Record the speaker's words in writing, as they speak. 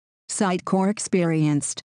Sitecore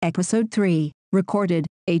Experienced, Episode 3, recorded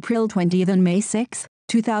April 20th and May 6th,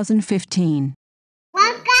 2015.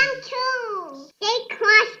 Welcome to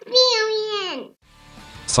Sitecore Experience.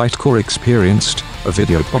 Sitecore Experienced, a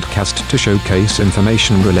video podcast to showcase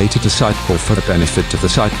information related to Sitecore for the benefit of the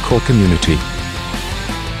Sitecore community.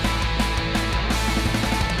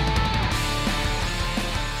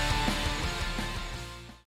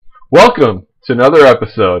 Welcome to another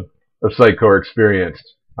episode of Sitecore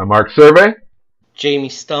Experienced. I'm Mark Survey. Jamie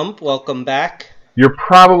Stump, welcome back. You're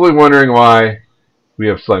probably wondering why we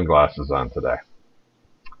have sunglasses on today.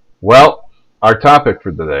 Well, our topic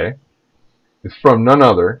for today is from none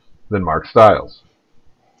other than Mark Stiles.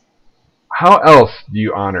 How else do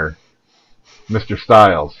you honor Mr.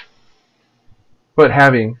 Stiles but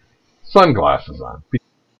having sunglasses on?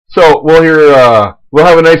 So we'll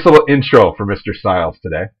have a nice little intro for Mr. Stiles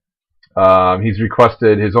today. He's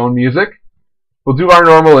requested his own music. We'll do our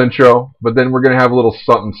normal intro, but then we're going to have a little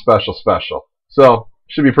something special. So,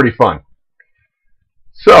 should be pretty fun.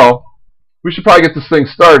 So, we should probably get this thing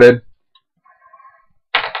started.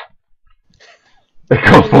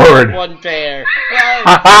 Go forward. One pair.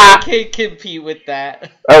 I can't compete with that.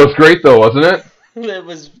 That was great though, wasn't it? That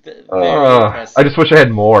was very impressive. I just wish I had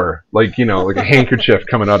more. Like a handkerchief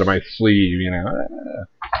coming out of my sleeve,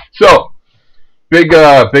 So, big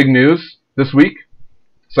news this week.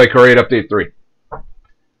 Sitecore 8 Update 3.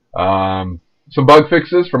 Some bug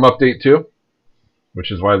fixes from Update 2,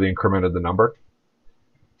 which is why they incremented the number.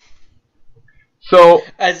 So,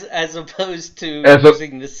 as opposed to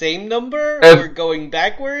using the same number or going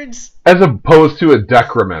backwards? As opposed to a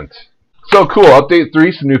decrement. So cool, Update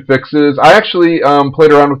 3, some new fixes. I actually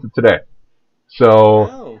played around with it today.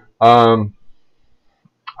 So, I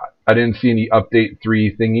didn't see any Update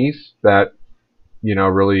 3 thingies that,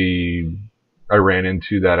 really I ran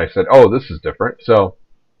into that I said, oh, this is different. So,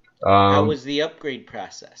 how was the upgrade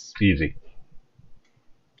process? Easy.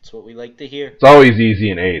 That's what we like to hear. It's always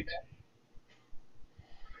easy in 8.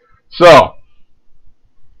 So,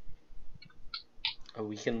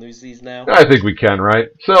 we can lose these now? I think we can, right?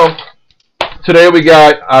 So, today we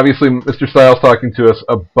got, obviously, Mr. Stiles talking to us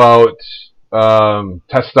about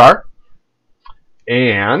Teststar.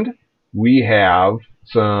 And we have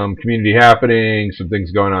some community happening, some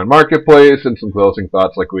things going on Marketplace, and some closing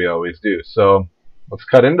thoughts like we always do. So, let's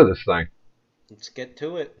cut into this thing. Let's get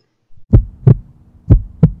to it.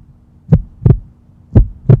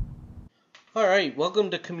 Alright, welcome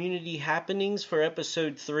to Community Happenings for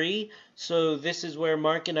Episode 3. So this is where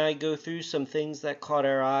Mark and I go through some things that caught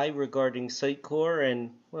our eye regarding Sitecore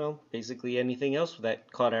and, well, basically anything else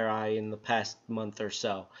that caught our eye in the past month or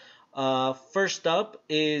so. First up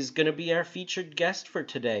is going to be our featured guest for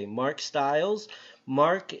today, Mark Stiles.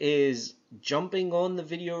 Mark is jumping on the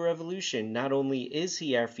video revolution. Not only is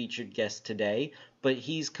he our featured guest today, but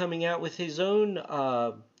he's coming out with his own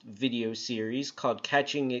video series called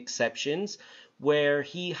Caching Exceptions, where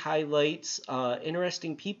he highlights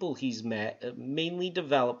interesting people he's met, mainly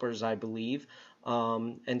developers, I believe,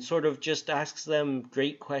 and sort of just asks them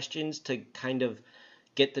great questions to kind of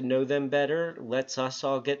get to know them better, lets us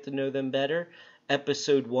all get to know them better.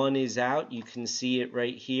 Episode 1 is out. You can see it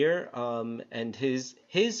right here. And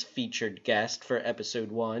his featured guest for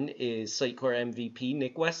Episode 1 is Sitecore MVP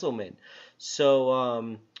Nick Wesselman.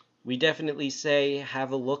 So we definitely say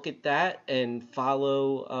have a look at that and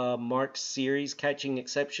follow Mark's series, Caching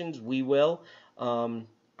Exceptions. We will.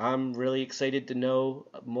 I'm really excited to know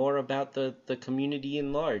more about the community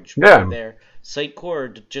in large. Yeah. They're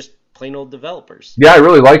Sitecore, just plain old developers. Yeah, I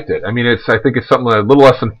really liked it. I mean, I think it's something like a little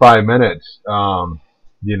less than 5 minutes,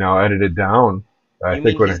 edited down. You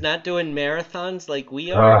mean he's not doing marathons like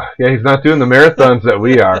we are? Yeah, he's not doing the marathons that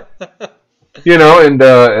we are.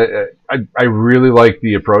 I really like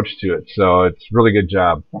the approach to it, so it's a really good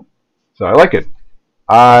job. So I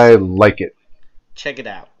like it. Check it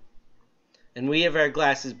out. And we have our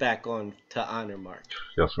glasses back on to honor Mark.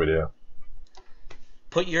 Yes, we do.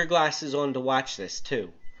 Put your glasses on to watch this,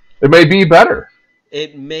 too. It may be better.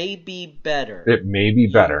 It may be better. It may be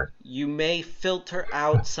better. You may filter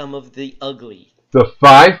out some of the ugly. The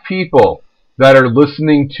 5 people that are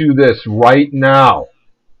listening to this right now,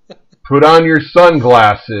 put on your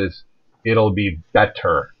sunglasses. It'll be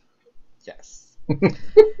better. Yes.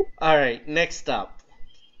 All right, next up.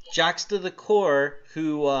 Jocks to the Core,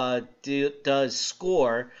 who does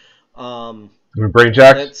Score. Brain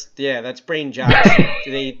Jocks? That's Brain Jocks.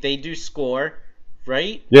 they do Score,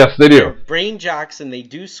 right? Yes, they do. They're Brain Jocks, and they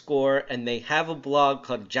do Score, and they have a blog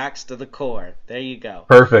called Jocks to the Core. There you go.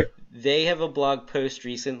 Perfect. They have a blog post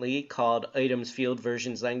recently called Items, Field,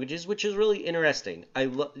 Versions, Languages, which is really interesting. I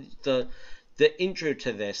love the intro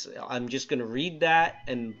to this, I'm just going to read that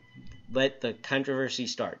and let the controversy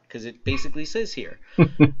start, because it basically says here,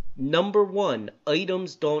 number one,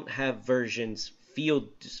 items don't have versions,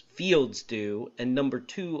 fields do, and number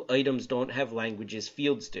two, items don't have languages,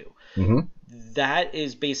 fields do. That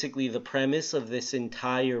is basically the premise of this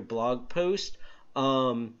entire blog post.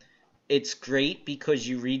 It's great because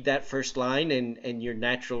you read that first line and your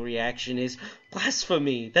natural reaction is,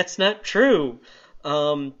 blasphemy, that's not true.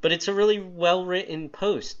 But it's a really well-written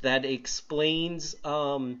post that explains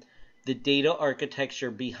the data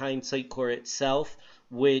architecture behind Sitecore itself,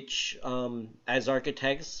 which, as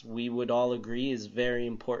architects, we would all agree is very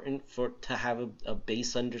important to have a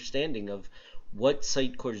base understanding of what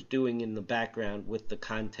Sitecore is doing in the background with the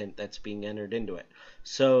content that's being entered into it.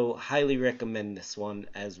 So, highly recommend this one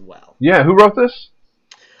as well. Yeah, who wrote this?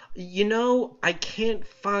 You know, I can't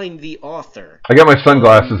find the author. I got my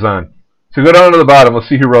sunglasses on. So go down to the bottom. Let's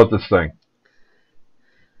see who wrote this thing.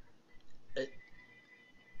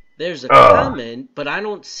 There's a comment, but I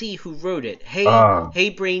don't see who wrote it. Hey,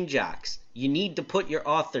 Brain Jocks, you need to put your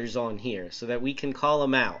authors on here so that we can call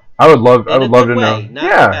them out. I would love to know. Not in a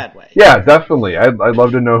bad way. Yeah, definitely. I'd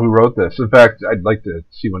love to know who wrote this. In fact, I'd like to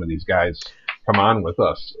see one of these guys come on with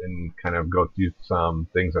us and kind of go through some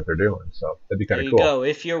things that they're doing. So that'd be kind of cool. There you go.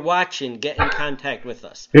 If you're watching, get in contact with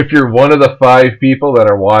us. If you're one of the 5 people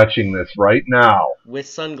that are watching this right now with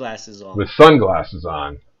sunglasses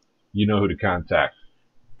on, you know who to contact.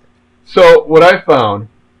 So what I found,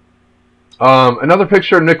 another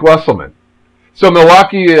picture of Nick Wesselman. So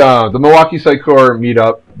Milwaukee, the Milwaukee Sitecore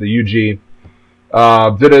meetup, the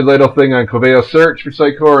UG, did a little thing on Coveo search for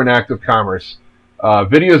Sitecore and active commerce.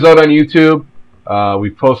 Videos out on YouTube. We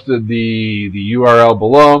posted the URL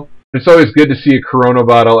below. It's always good to see a Corona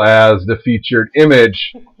bottle as the featured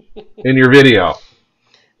image in your video.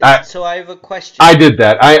 So I have a question. I did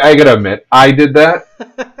that. I gotta admit, I did that.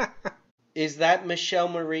 Is that Michelle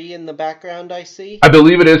Marie in the background I see? I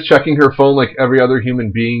believe it is, checking her phone like every other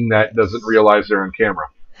human being that doesn't realize they're on camera.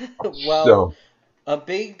 Well, a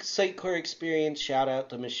big Sitecore experience shout out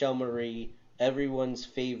to Michelle Marie, everyone's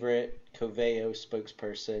favorite Coveo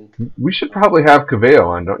spokesperson. We should probably have Coveo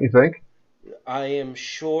on, don't you think? I am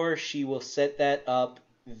sure she will set that up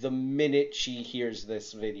the minute she hears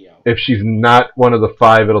this video. If she's not one of the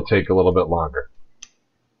 5, it'll take a little bit longer.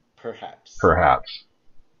 Perhaps.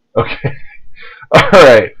 Okay. All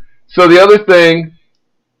right. So the other thing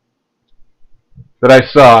that I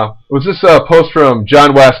saw was this post from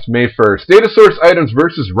John West, May 1st. Data source items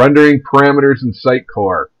versus rendering parameters in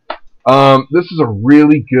Sitecore. This is a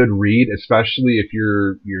really good read, especially if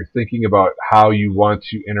you're thinking about how you want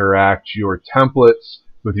to interact your templates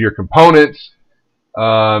with your components.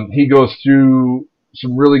 He goes through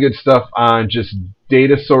some really good stuff on just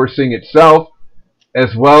data sourcing itself,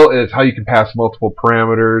 as well as how you can pass multiple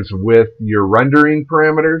parameters with your rendering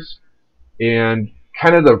parameters, and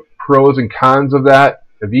kind of the pros and cons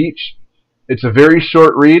of each. It's a very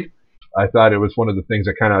short read. I thought it was one of the things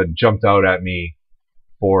that kind of jumped out at me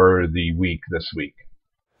for the week this week.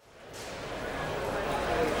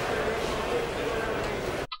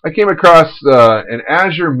 I came across an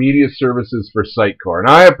Azure Media Services for Sitecore.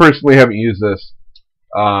 Now, I personally haven't used this.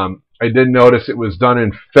 I did notice it was done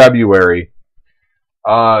in February.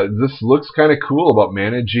 This looks kind of cool about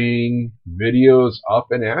managing videos up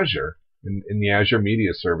in Azure, in the Azure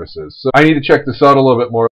Media Services. So I need to check this out a little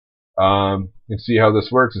bit more and see how this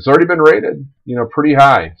works. It's already been rated, pretty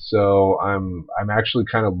high. So I'm actually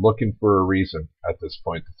kind of looking for a reason at this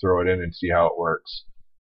point to throw it in and see how it works.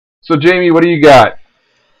 So Jamie, what do you got?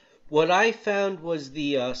 What I found was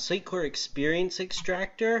the Sitecore Experience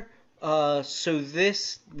Extractor. So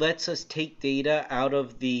this lets us take data out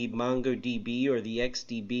of the MongoDB or the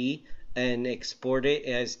XDB and export it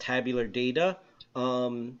as tabular data.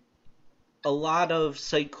 A lot of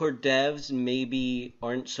Sitecore devs maybe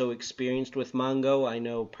aren't so experienced with Mongo. I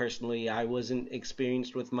know personally I wasn't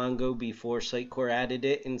experienced with Mongo before Sitecore added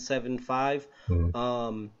it in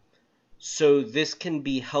 7.5. So this can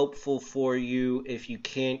be helpful for you if you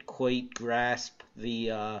can't quite grasp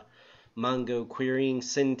the Mongo querying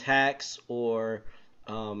syntax, or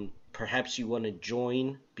perhaps you want to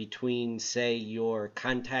join between, say, your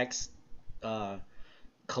contacts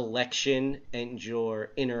collection and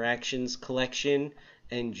your interactions collection,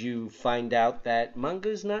 and you find out that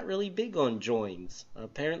Mongo's not really big on joins.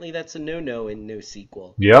 Apparently that's a no-no in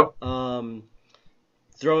NoSQL. Yep.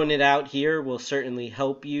 Throwing it out here will certainly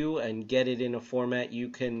help you and get it in a format you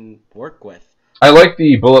can work with. I like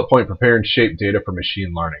the bullet point prepare and shape data for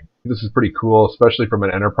machine learning. This is pretty cool, especially from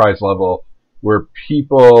an enterprise level where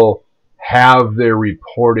people have their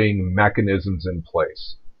reporting mechanisms in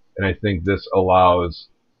place. And I think this allows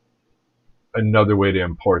another way to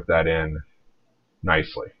import that in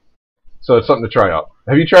nicely. So it's something to try out.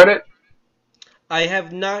 Have you tried it? I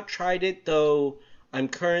have not tried it, though. I'm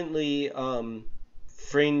currently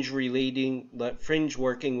fringe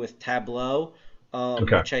working with Tableau,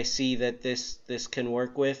 Okay. which I see that this can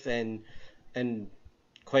work with, and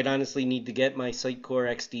quite honestly need to get my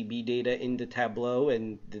Sitecore XDB data into Tableau,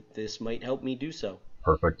 and this might help me do so.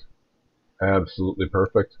 Perfect. Absolutely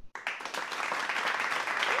perfect.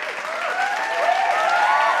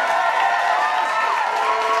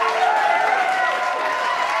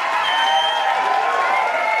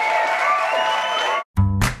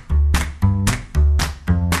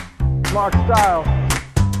 Mark Stiles.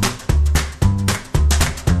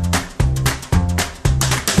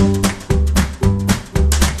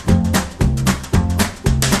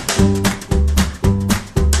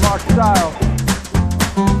 Mark Stiles.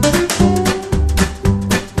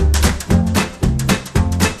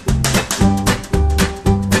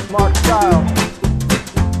 Mark Stiles.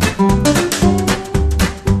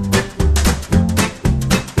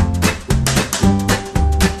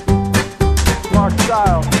 Mark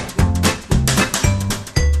Stiles.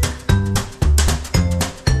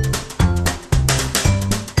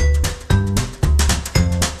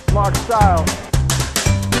 Mark Stiles.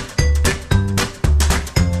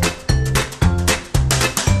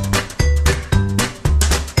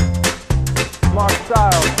 Mark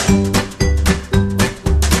Stiles.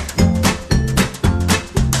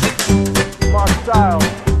 Mark Stiles.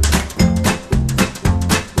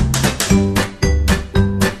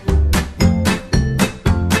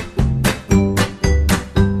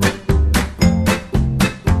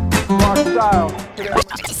 Mark Stiles.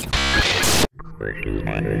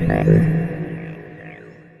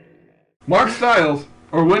 Mark Stiles,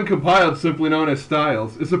 or when compiled simply known as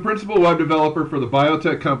Stiles, is the principal web developer for the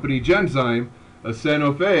biotech company Genzyme, a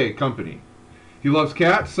Sanofi Company. He loves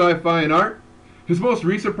cats, sci-fi, and art. His most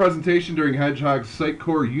recent presentation during Hedgehog's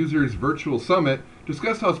Sitecore Users Virtual Summit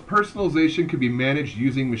discussed how personalization can be managed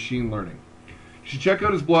using machine learning. You should check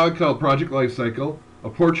out his blog called Project Lifecycle, a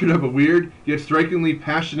portrait of a weird yet strikingly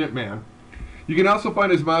passionate man. You can also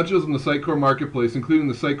find his modules in the Sitecore Marketplace, including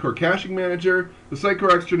the Sitecore Caching Manager, the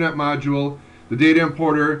Sitecore Extranet Module, the Data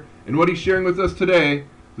Importer, and what he's sharing with us today,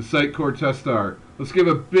 the Sitecore Teststar. Let's give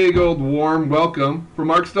a big old warm welcome for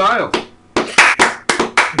Mark Stiles.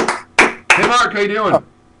 Hey Mark, how you doing?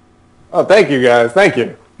 Oh, thank you guys. Thank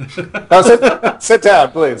you. Oh, sit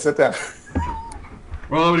down, please. Sit down.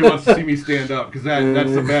 Well, nobody wants to see me stand up because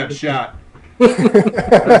that's a bad shot.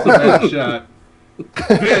 That's a bad shot.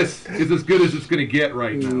 This is as good as it's going to get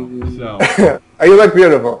right now. So, You look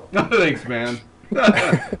beautiful. thanks, man.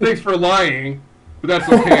 Thanks for lying, but that's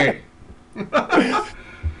okay.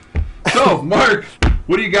 So, Mark,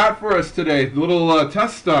 what do you got for us today? The little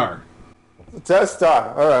Teststar.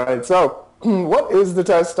 Teststar. All right. So, what is the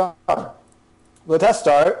Teststar? The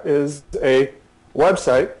Teststar is a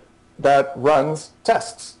website that runs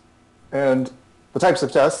tests, and the types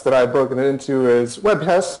of tests that I've broken it into is web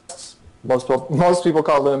tests. Most people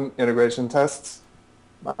call them integration tests.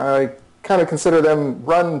 I kind of consider them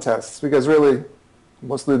run tests because really,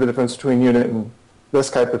 mostly the difference between unit and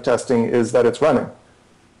this type of testing is that it's running.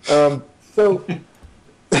 So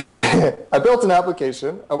I built an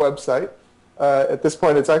application, a website. At this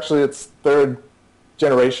point, it's actually its third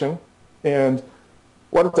generation. And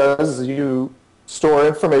what it does is you store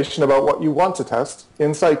information about what you want to test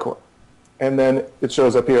in Sitecore. And then it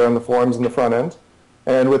shows up here on the forms in the front end.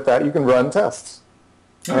 And with that, you can run tests.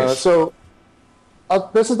 Nice.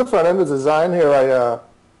 This is the front end, the design here.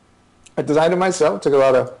 I designed it myself, took a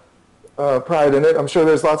lot of pride in it. I'm sure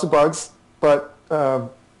there's lots of bugs, but I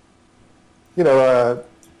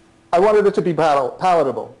wanted it to be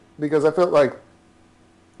palatable because I felt like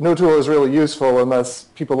no tool is really useful unless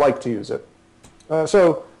people like to use it.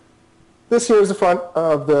 So this here is the front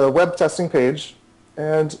of the web testing page.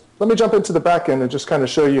 And let me jump into the back end and just kind of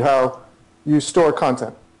show you how you store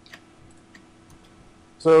content.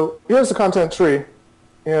 So here's the content tree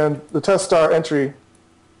and the Teststar entry.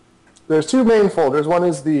 There's two main folders. One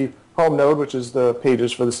is the home node, which is the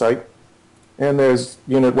pages for the site. And there's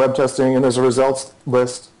unit web testing, and there's a results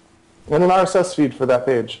list, and an RSS feed for that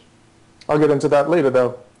page. I'll get into that later,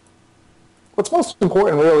 though. What's most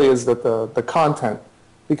important, really, is that the content,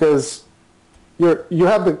 because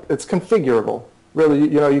it's configurable. Really,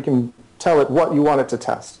 you can tell it what you want it to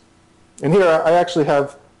test. And here I actually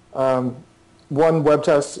have one web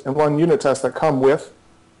test and one unit test that come with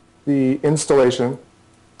the installation.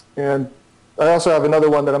 And I also have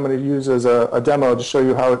another one that I'm going to use as a demo to show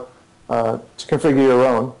you how to configure your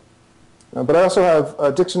own. But I also have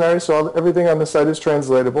a dictionary, so everything on the site is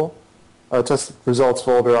translatable. Test results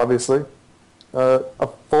folder, obviously. A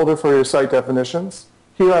folder for your site definitions.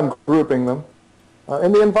 Here I'm grouping them.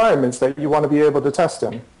 And the environments that you want to be able to test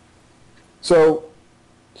in. So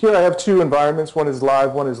here I have two environments. One is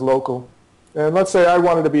live, one is local. And let's say I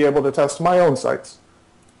wanted to be able to test my own sites.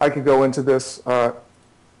 I could go into this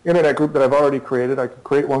internet group that I've already created. I could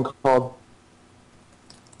create one called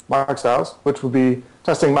Mark Stiles, which would be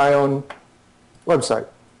testing my own website.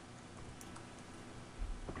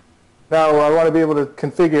 Now I want to be able to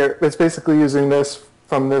configure, it's basically using this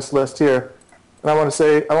from this list here. And I want to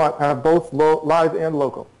say, I want to have both live and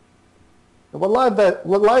local. And what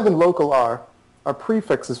live and local are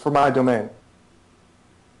prefixes for my domain.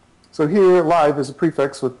 So here, live is a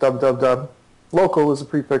prefix with www. Local is a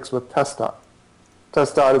prefix with test.dot.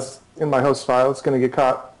 Test.dot is in my host file. It's going to get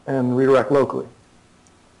caught and redirect locally.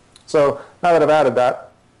 So now that I've added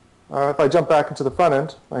that, if I jump back into the front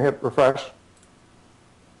end, I hit refresh,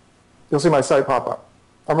 you'll see my site pop up.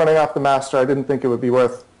 I'm running off the master. I didn't think it would be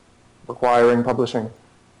worth requiring publishing.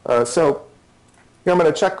 So here I'm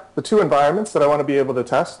going to check the two environments that I want to be able to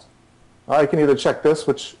test. I can either check this,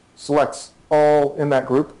 which selects all in that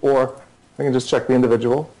group, or I can just check the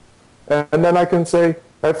individual. And then I can say,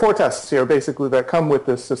 I have 4 tests here, basically, that come with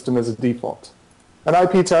this system as a default. An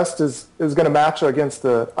IP test is going to match against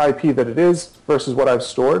the IP that it is versus what I've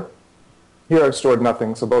stored. Here I've stored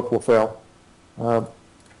nothing, so both will fail.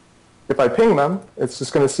 If I ping them, it's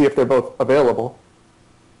just going to see if they're both available.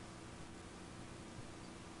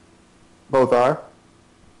 Both are.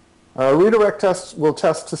 Redirect tests will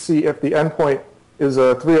test to see if the endpoint is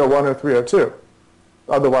a 301 or 302.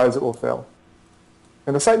 Otherwise, it will fail.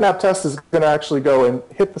 And the sitemap test is going to actually go and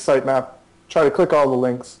hit the sitemap, try to click all the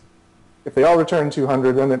links. If they all return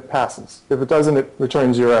 200, then it passes. If it doesn't, it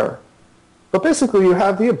returns your error. But basically, you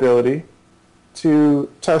have the ability to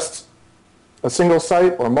test a single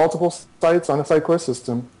site or multiple sites on a Sitecore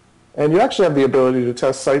system, and you actually have the ability to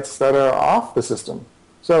test sites that are off the system.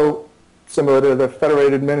 So similar to the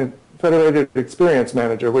Federated Experience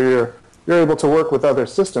Manager, where you're able to work with other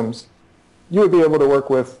systems, you would be able to work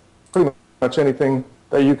with pretty much anything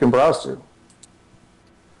that you can browse to.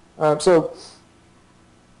 So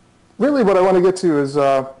really what I want to get to is,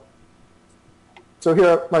 so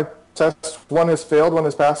here my test, one has failed, one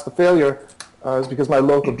has passed. The failure is because my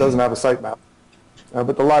local doesn't have a sitemap,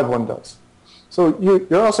 but the live one does. So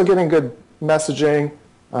you're also getting good messaging,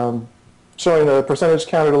 showing a percentage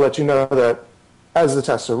counter to let you know that as the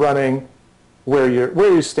tests are running, where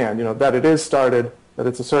you stand, that it is started, that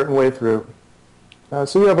it's a certain way through.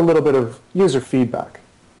 So you have a little bit of user feedback.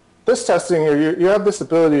 This testing, you have this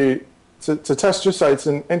ability to test your sites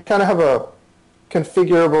and kind of have a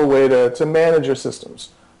configurable way to manage your systems,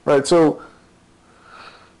 right? So,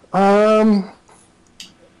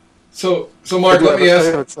 So Mark, let me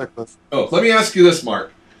ask you this,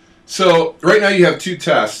 Mark. So right now you have 2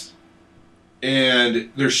 tests,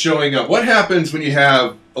 and they're showing up. What happens when you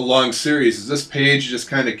have a long series? Does this page just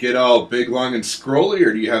kind of get all big, long, and scrolly,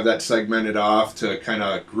 or do you have that segmented off to kind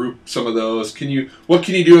of group some of those? What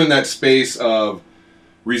can you do in that space of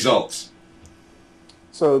results?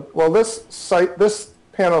 So, well, this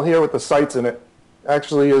panel here with the sites in it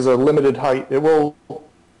actually is a limited height. It will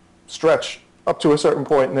stretch up to a certain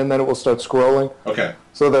point, and then it will start scrolling. Okay.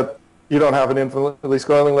 So that you don't have an infinitely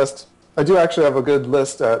scrolling list. I do actually have a good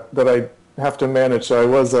list that I have to manage, so I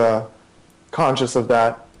was conscious of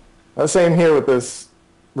that. Same here with this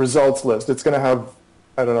results list. It's going to have,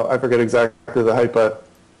 I don't know, I forget exactly the height, but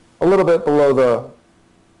a little bit below the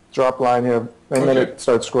drop line here, and then it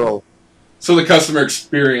starts scrolling. So the customer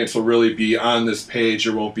experience will really be on this page.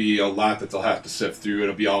 There won't be a lot that they'll have to sift through.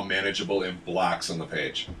 It'll be all manageable in blocks on the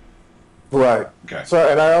page. Right. Okay. So,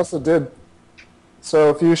 and I also did, so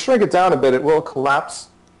if you shrink it down a bit, it will collapse.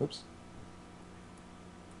 Oops.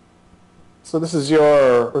 So this is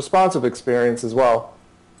your responsive experience as well.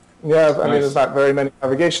 You have, I mean, there's not very many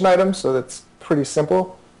navigation items, so that's pretty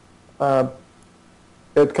simple.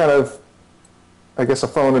 It kind of, I guess a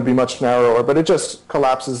phone would be much narrower, but it just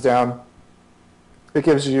collapses down. It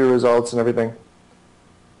gives you your results and everything.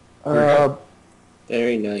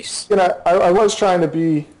 Very nice. I was trying to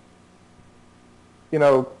be,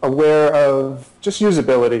 aware of just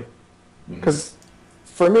usability. Because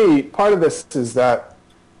for me, part of this is that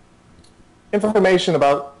information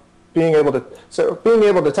about being able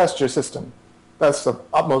to test your system, that's of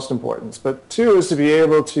utmost importance. But 2 is to be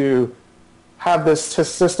able to have this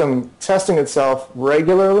system testing itself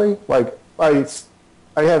regularly. Like I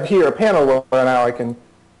have here a panel where now I can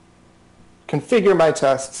configure my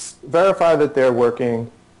tests, verify that they're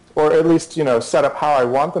working, or at least set up how I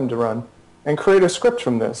want them to run. and create a script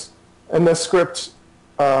from this. And this script,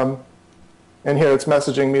 and here it's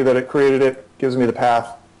messaging me that it created it, gives me the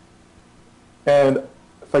path. And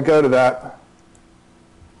if I go to that,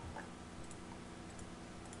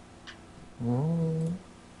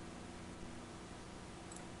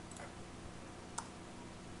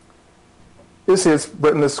 you see it's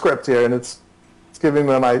written this script here, and it's giving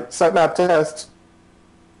me my sitemap test.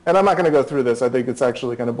 And I'm not going to go through this. I think it's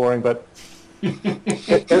actually kind of boring, but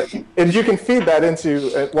and you can feed that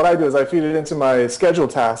into, what I do is I feed it into my schedule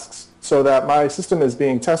tasks so that my system is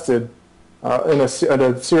being tested in a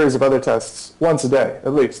series of other tests once a day,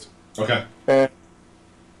 at least. Okay. And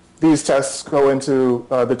these tests go into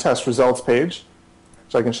the test results page,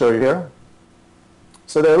 which I can show you here.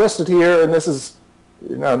 So they're listed here, and this is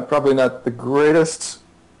probably not the greatest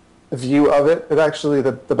view of it. It actually,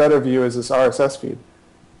 the better view is this RSS feed.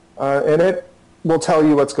 And it will tell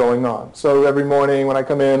you what's going on. So every morning when I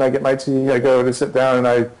come in, I get my tea, I go to sit down, and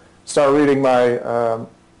I start reading my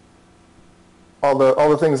all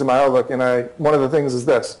the things in my Outlook. And one of the things is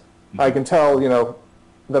this: I can tell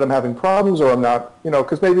that I'm having problems, or I'm not,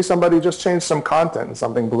 because maybe somebody just changed some content and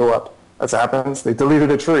something blew up. That happens. They deleted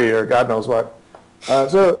a tree, or God knows what.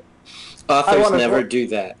 So authors never do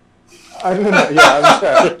that. I don't know.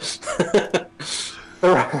 Yeah, I'm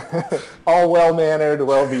sure. All well-mannered,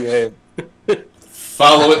 well-behaved.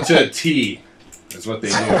 Follow it to a T. That's what they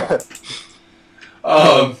do.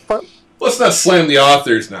 Let's not slam the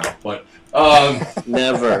authors now, but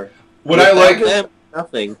never. What I like them,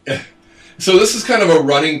 nothing. So this is kind of a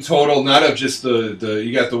running total, not of just the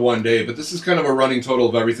you got the one day, but this is kind of a running total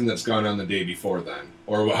of everything that's gone on the day before then,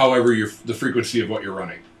 or however the frequency of what you're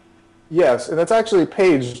running. Yes, and it's actually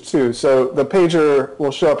paged too. So the pager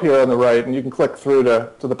will show up here on the right, and you can click through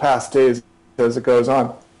to the past days as it goes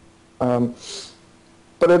on.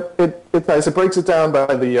 But it's nice. It breaks it down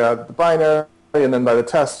by the binary, and then by the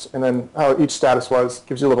test, and then how each status was.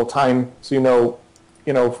 Gives you a little time, so you know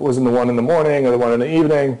if it was in the one in the morning or the one in the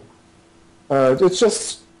evening. It's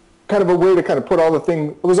just kind of a way to kind of put all the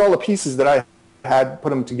things. It was all the pieces that I had, put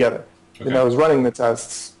them together. Okay. I was running the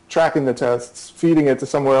tests, tracking the tests, feeding it to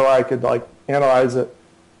somewhere where I could analyze it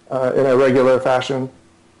in a regular fashion,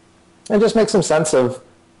 and just make some sense of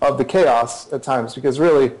the chaos at times. Because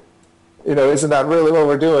really, isn't that really what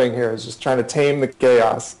we're doing here? Is just trying to tame the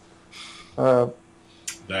chaos. That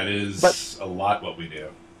is a lot what we do.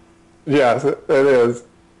 Yes, it is.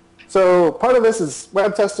 So part of this is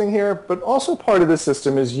web testing here, but also part of this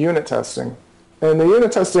system is unit testing. And the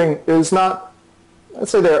unit testing is not, I'd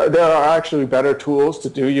say there are actually better tools to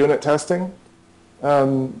do unit testing.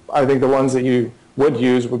 I think the ones that you would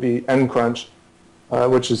use would be nCrunch,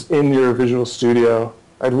 which is in your Visual Studio.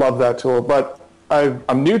 I love that tool, but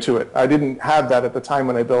I'm new to it. I didn't have that at the time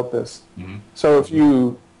when I built this. Mm-hmm. So if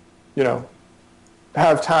you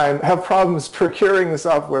have problems procuring the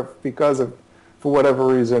software for whatever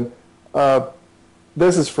reason,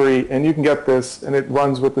 this is free, and you can get this, and it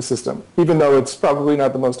runs with the system. Even though it's probably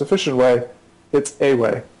not the most efficient way, it's a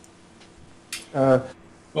way.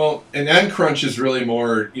 Well, and nCrunch is really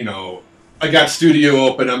more, I got Studio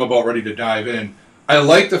open, I'm about ready to dive in. I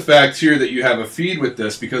like the fact here that you have a feed with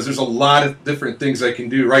this, because there's a lot of different things I can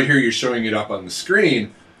do. Right here you're showing it up on the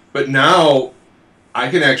screen, but now I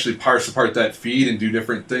can actually parse apart that feed and do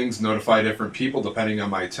different things, notify different people depending on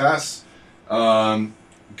my tests.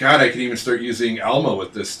 God, I can even start using Elma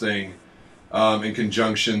with this thing in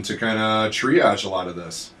conjunction to kind of triage a lot of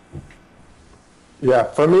this. Yeah,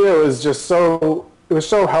 for me it was just so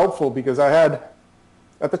helpful, because I had,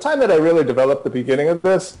 at the time that I really developed the beginning of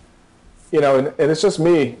this, and it's just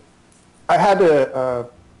me, I had to,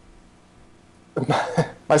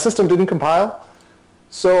 my system didn't compile.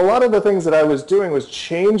 So a lot of the things that I was doing was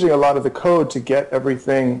changing a lot of the code to get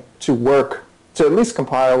everything to work, to at least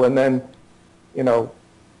compile, and then,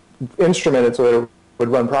 instrument it so that it would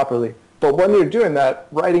run properly. But when you're doing that,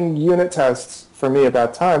 writing unit tests for me at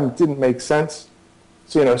that time didn't make sense.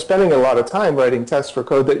 So, spending a lot of time writing tests for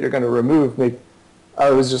code that you're going to remove,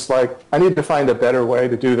 I was just like, I need to find a better way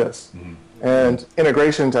to do this. Mm-hmm. And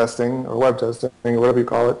integration testing, or web testing, or whatever you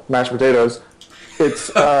call it, mashed potatoes,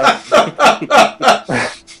 it's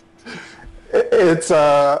it's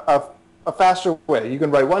a faster way. You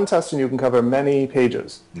can write one test and you can cover many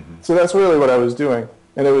pages. Mm-hmm. So that's really what I was doing.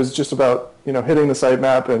 And it was just about, hitting the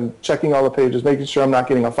sitemap and checking all the pages, making sure I'm not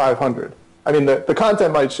getting a 500. I mean, the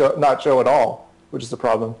content might not show at all, which is the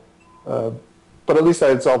problem. But at least I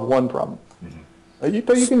had solved one problem. Mm-hmm.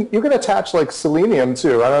 But you can attach Selenium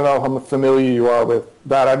too. I don't know how familiar you are with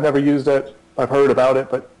that. I've never used it. I've heard about it,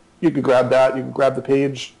 but you could grab that. You can grab the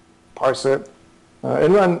page, parse it,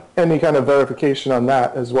 and run any kind of verification on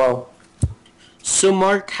that as well. So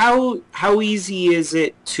Mark, how easy is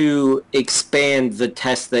it to expand the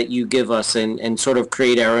tests that you give us and sort of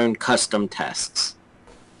create our own custom tests?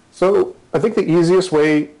 So I think the easiest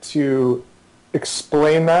way to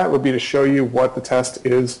explain that would be to show you what the test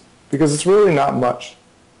is, because it's really not much.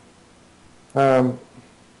 So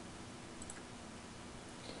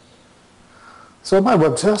my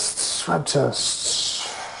web tests.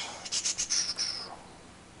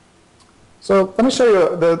 So let me show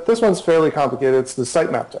you, this one's fairly complicated. It's the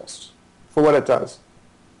sitemap test for what it does.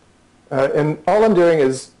 And all I'm doing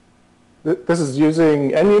is, this is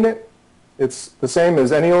using NUnit. It's the same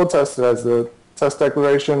as any old test. It has the test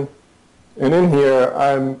declaration. And in here,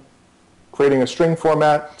 I'm creating a string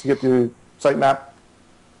format to get the sitemap.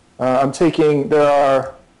 I'm taking,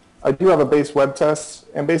 I do have a base web test,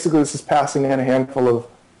 and basically this is passing in a handful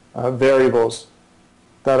of variables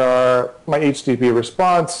that are my HTTP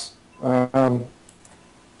response. Let me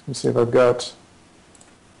see if I've got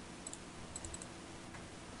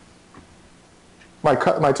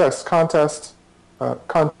my text context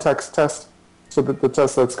test, so that the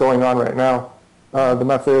test that's going on right now, the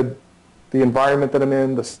method, the environment that I'm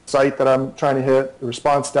in, the site that I'm trying to hit, the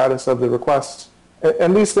response status of the request,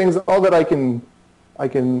 and these things, all that I can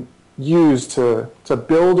use to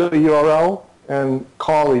build a URL and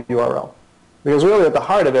call a URL. Because really at the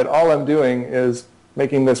heart of it, all I'm doing is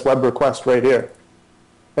making this web request right here.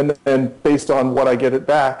 And then based on what I get it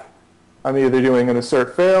back, I'm either doing an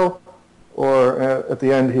assert fail, or at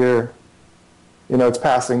the end here, it's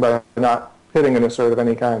passing by not hitting an assert of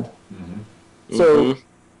any kind. Mm-hmm. So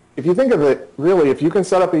if you think of it, really, if you can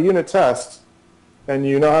set up a unit test and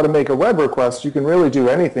you know how to make a web request, you can really do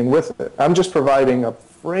anything with it. I'm just providing a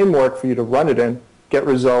framework for you to run it in, get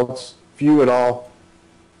results, view it all.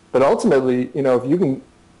 But ultimately, if you can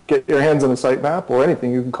get your hands on a sitemap or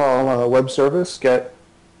anything, you can call a web service, get,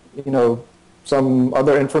 some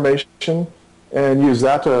other information, and use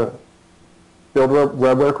that to build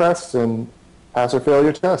web requests and pass or fail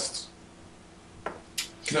your tests.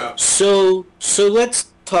 No. So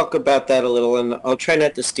let's talk about that a little, and I'll try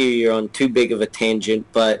not to steer you on too big of a tangent,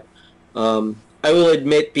 but I will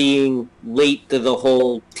admit being late to the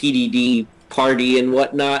whole TDD party and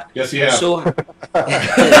whatnot. Yes, you have. So,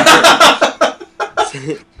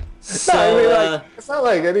 no, I mean, it's not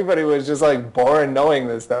like anybody was just born knowing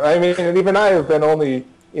this stuff. I mean, and even I have been only,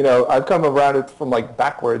 I've come around it from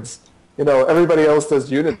backwards. Everybody else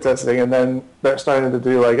does unit testing, and then they're starting to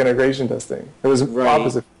do integration testing. It was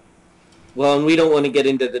opposite. Well, and we don't want to get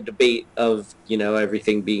into the debate of,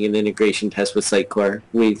 everything being an integration test with Sitecore.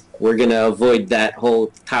 We're going to avoid that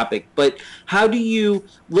whole topic. But how do you,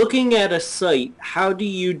 looking at a site, how do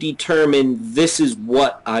you determine this is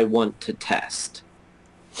what I want to test?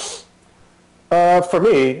 For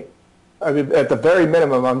me, I mean, at the very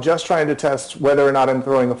minimum, I'm just trying to test whether or not I'm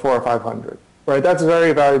throwing a 4 or 500. Right? That's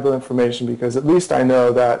very valuable information, because at least I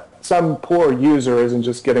know that some poor user isn't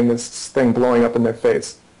just getting this thing blowing up in their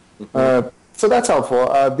face. Mm-hmm. So that's helpful.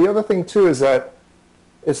 The other thing, too, is that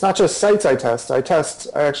it's not just sites I test. I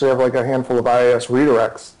actually have a handful of IIS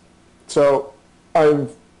redirects. So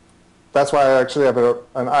that's why I actually have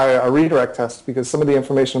a redirect test, because some of the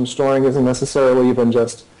information I'm storing isn't necessarily even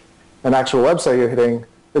just an actual website you're hitting.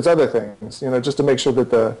 It's other things, just to make sure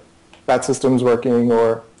that that system's working,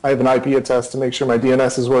 or I have an IP test to make sure my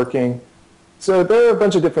DNS is working. So there are a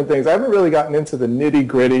bunch of different things. I haven't really gotten into the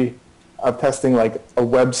nitty-gritty of testing a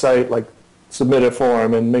website, submit a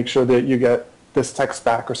form and make sure that you get this text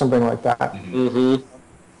back or something like that. Mm-hmm.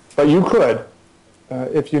 But you could,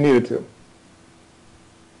 if you needed to.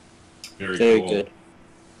 Very cool. Good.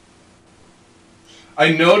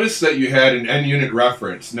 I noticed that you had an NUnit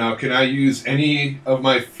reference. Now, can I use any of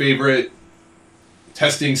my favorite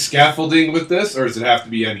testing scaffolding with this, or does it have to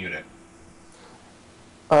be NUnit?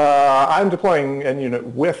 I'm deploying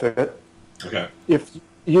NUnit with it. Okay. If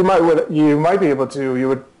you might be able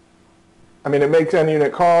to, it makes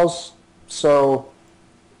NUnit calls, so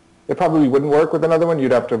it probably wouldn't work with another one.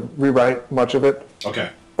 You'd have to rewrite much of it. Okay.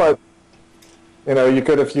 But, you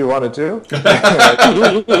could if you wanted to.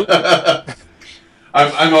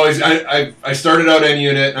 I started out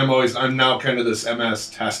NUnit, and I'm now kind of this MS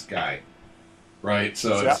test guy. Right,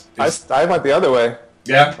 so I went the other way.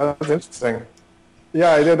 Yeah, that's interesting.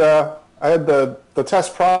 Yeah, I did. I had the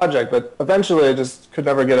test project, but eventually I just could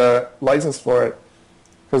never get a license for it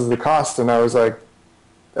because of the cost, and I was like,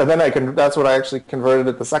 and then that's what I actually converted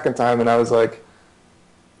it the second time, and I was like,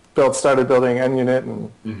 started building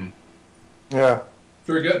NUnit, and yeah.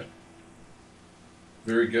 Very good.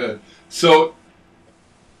 Very good. So,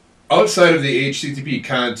 outside of the HTTP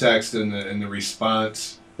context and the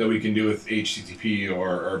response that we can do with HTTP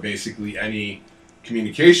or basically any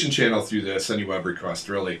communication channel through this, any web request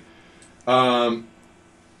really. Can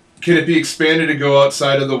it be expanded to go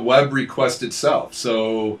outside of the web request itself?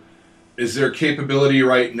 So is there capability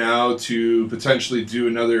right now to potentially do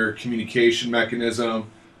another communication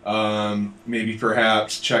mechanism, maybe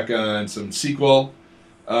perhaps check on some SQL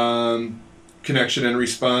connection and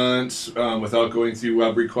response without going through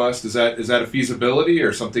web request? Is that a feasibility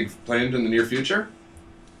or something planned in the near future?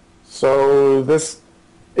 So this,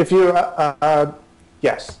 if you,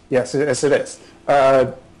 yes, it is.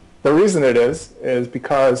 The reason it is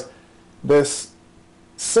because this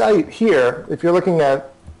site here, if you're looking at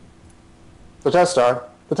the Teststar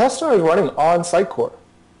is running on Sitecore.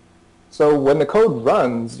 So when the code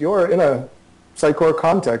runs, you're in a Sitecore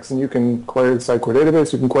context, and you can query the Sitecore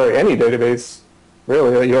database. You can query any database,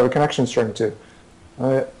 really, that you have a connection string to.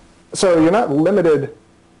 So you're not limited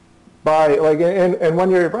by, like, and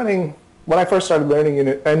when you're running, when I first started learning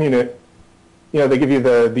NUnit, they give you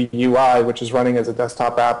the UI, which is running as a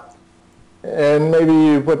desktop app, and maybe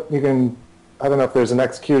you can, I don't know if there's an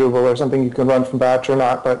executable or something you can run from batch or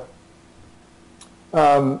not, but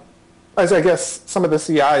as I guess some of the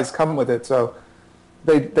CIs come with it, so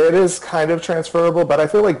it is kind of transferable, but I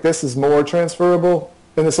feel like this is more transferable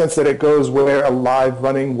in the sense that it goes where a live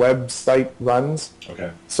running website runs.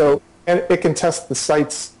 Okay. So, and it can test the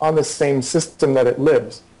sites on the same system that it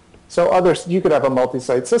lives. So you could have a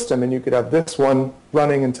multi-site system, and you could have this one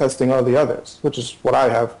running and testing all the others, which is what I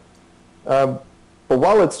have. But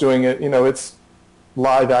while it's doing it, it's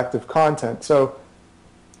live active content. So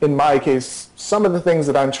in my case, some of the things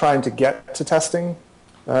that I'm trying to get to testing,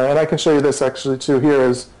 and I can show you this actually too, here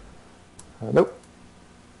is,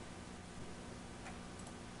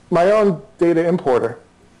 my own data importer.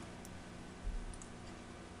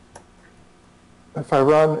 If I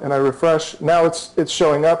run and I refresh, now it's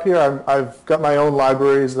showing up here. I've got my own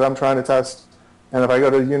libraries that I'm trying to test, and if I go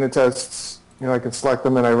to unit tests, I can select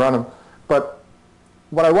them and I run them. But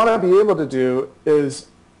what I want to be able to do is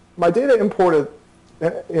my data imported.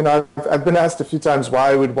 I've been asked a few times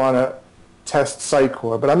why I would want to test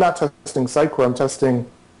Sitecore, but I'm not testing Sitecore. I'm testing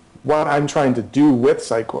what I'm trying to do with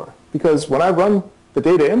Sitecore, because when I run the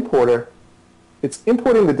data importer, it's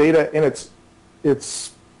importing the data and it's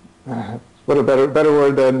what a better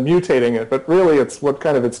word than mutating it, but really it's what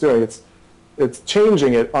kind of it's doing. It's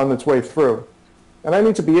changing it on its way through. And I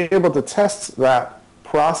need to be able to test that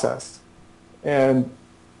process. And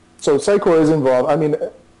so Sitecore is involved. I mean,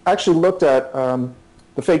 I actually looked at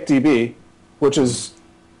the fake DB, which is,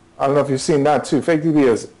 I don't know if you've seen that too. Fake DB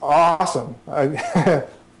is awesome.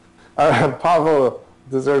 Pavel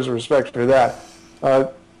deserves respect for that.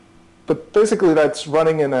 But basically that's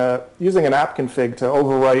running using an app config to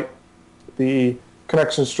overwrite the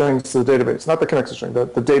connection strings to the database. Not the connection string, the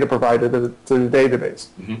data provided to the database.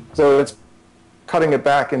 Mm-hmm. So it's cutting it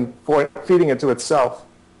back and feeding it to itself.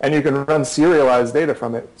 And you can run serialized data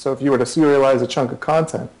from it. So if you were to serialize a chunk of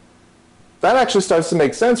content, that actually starts to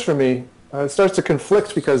make sense for me. It starts to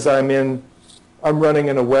conflict because I'm running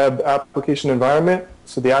in a web application environment,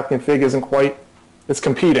 so the app config isn't quite, it's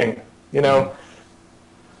competing, Mm-hmm.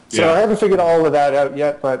 So I haven't figured all of that out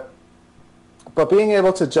yet, but being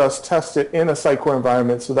able to just test it in a Sitecore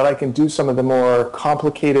environment so that I can do some of the more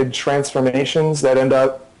complicated transformations that end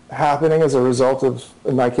up happening as a result of,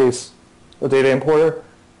 in my case, a data importer,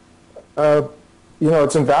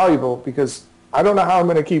 it's invaluable because I don't know how I'm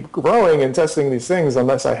going to keep growing and testing these things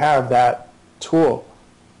unless I have that tool.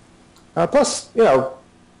 Plus,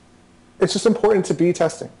 it's just important to be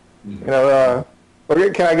testing. Mm-hmm.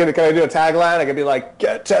 Can I do a tagline? I can be like,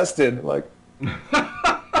 get tested, like.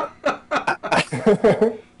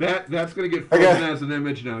 That's going to get frozen as an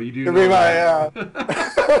image now. You do know that.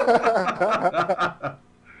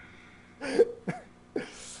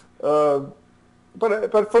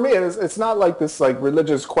 But for me, it's not like this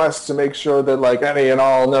religious quest to make sure that any and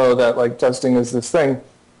all know that testing is this thing.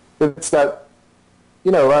 It's that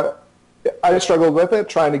I struggled with it,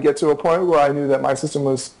 trying to get to a point where I knew that my system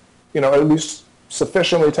was at least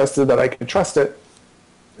sufficiently tested that I could trust it.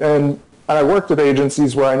 And I worked with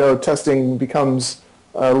agencies where I know testing becomes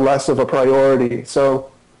less of a priority.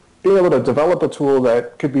 So being able to develop a tool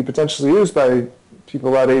that could be potentially used by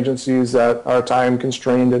people at agencies that are time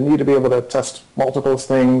constrained and need to be able to test multiple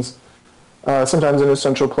things, sometimes in a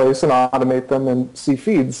central place, and automate them and see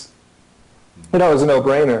feeds, is a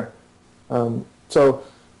no-brainer. So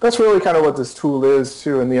that's really kind of what this tool is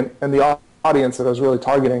too, and the audience that I was really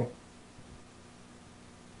targeting.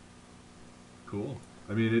 Cool.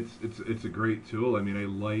 I mean, it's a great tool. I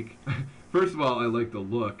mean, first of all, I like the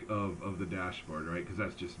look of the dashboard, right? Because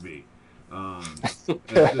that's just me.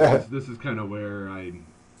 This is kind of where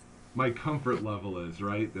my comfort level is,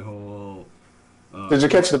 right? The whole. Did you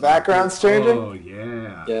catch the backgrounds changing? Oh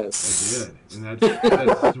yeah, Yes. I did, and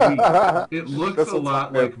that's sweet. It looks That's a what's lot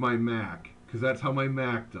up, man. like my Mac because that's how my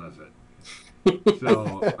Mac does it.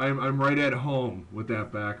 So I'm right at home with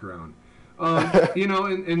that background. You know,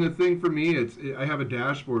 and the thing for me, I have a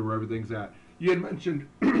dashboard where everything's at. You had mentioned,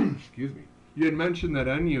 excuse me, you had mentioned that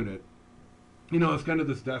NUnit. You know, it's kind of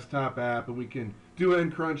this desktop app, and we can do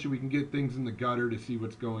nCrunch, and we can get things in the gutter to see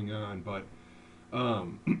what's going on. But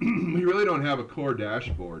we really don't have a core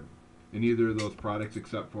dashboard in either of those products,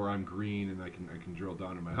 except for I'm green, and I can drill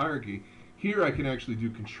down in my hierarchy. Here, I can actually do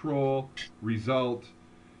control, result,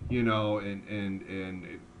 you know,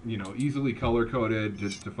 and you know, easily color coded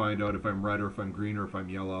to find out if I'm red or if I'm green or if I'm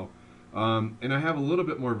yellow. And I have a little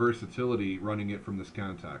bit more versatility running it from this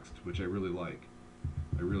context, which I really like.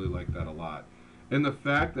 I really like that a lot. And the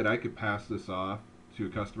fact that I could pass this off to a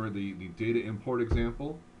customer, the data import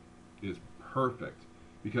example is perfect.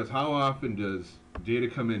 Because how often does data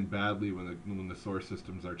come in badly when the source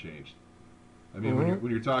systems are changed? I mean,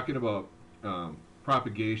 when you're talking about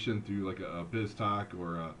propagation through like a BizTalk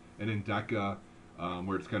or an Endeca,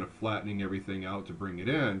 where it's kind of flattening everything out to bring it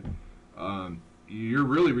in, you're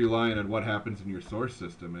really relying on what happens in your source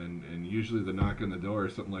system. And usually the knock on the door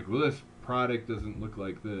is something like, well, this product doesn't look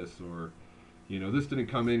like this, or, you know, this didn't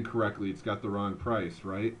come in correctly, it's got the wrong price,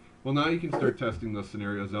 right? Well, now you can start testing those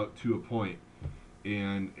scenarios out to a point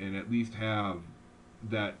and at least have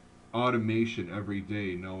that automation every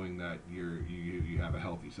day, knowing that you have a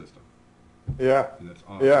healthy system. Yeah. And that's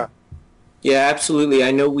awesome. Yeah. Yeah, absolutely.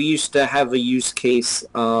 I know we used to have a use case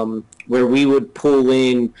where we would pull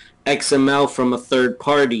in XML from a third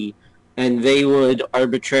party, and they would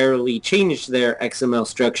arbitrarily change their XML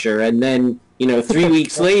structure. And then, you know, 3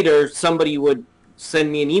 weeks later, somebody would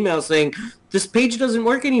send me an email saying, this page doesn't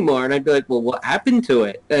work anymore. And I'd be like, well, what happened to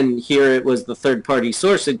it? And here it was the third-party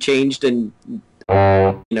source had changed and,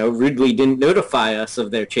 you know, rudely didn't notify us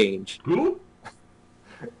of their change. Who?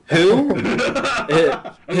 Who?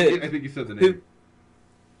 I think you said the name.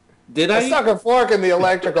 Did I I? stuck a fork in the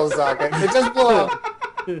electrical socket. It just blew up.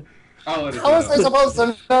 I'll let it How was I go. supposed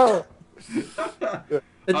to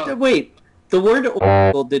know? Wait, the word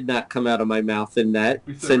Oracle did not come out of my mouth in that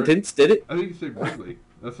We said sentence, did it? I think you said Wrigley.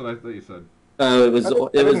 That's what I thought you said. Oh, it was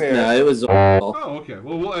Oracle. Oh, okay.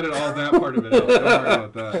 Well, we'll edit all that part of it out. Don't worry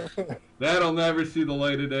about that. That'll never see the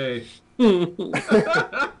light of day.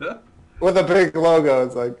 With a big logo,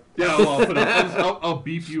 it's like... Yeah, well, I'll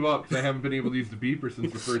beep you up because I haven't been able to use the beeper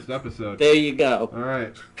since the first episode. There you go. All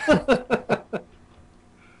right.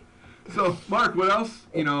 So, Mark, what else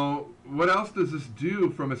does this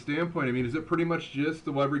do from a standpoint? I mean, is it pretty much just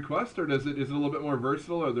the web request, or is it a little bit more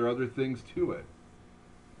versatile, or are there other things to it?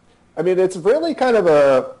 I mean, it's really kind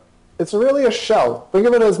of it's really a shell. Think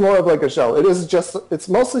of it as more of like a shell. It's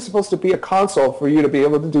mostly supposed to be a console for you to be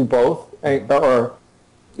able to do both, or,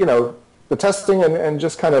 you know, the testing and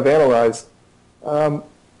just kind of analyze. And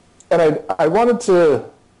I wanted to,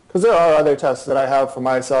 because there are other tests that I have for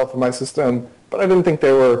myself, for my system, but I didn't think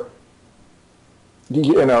they were,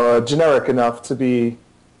 you know, generic enough to be,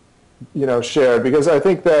 you know, shared, because I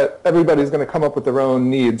think that everybody's going to come up with their own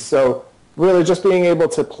needs. So really just being able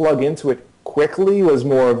to plug into it quickly was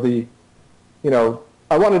more of the, you know,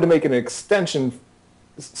 I wanted to make an extension,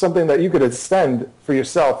 something that you could extend for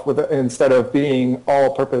yourself instead of being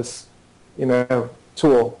all-purpose, you know,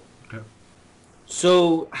 tool. Okay.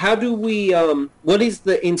 So how do we, what is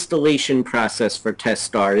the installation process for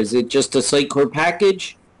Teststar? Is it just a Sitecore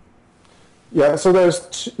package? Yeah, so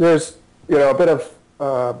there's you know, a bit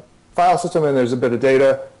of file system and there's a bit of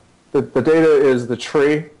data. The data is the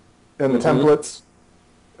tree and the templates.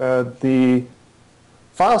 The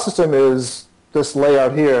file system is this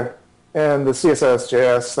layout here and the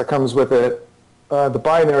CSS.js that comes with it. The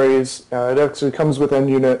binaries, it actually comes with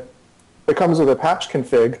NUnit. It comes with a patch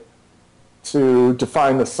config to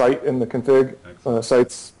define the site in the config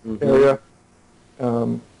sites area.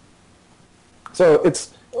 So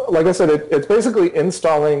it's, like I said, it's basically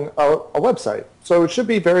installing a website. So it should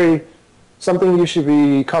be something you should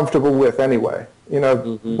be comfortable with anyway. You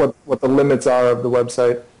know, what the limits are of the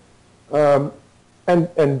website.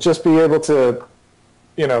 And just be able to,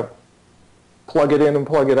 you know, plug it in and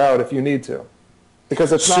plug it out if you need to.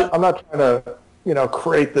 Because I'm not trying to, you know,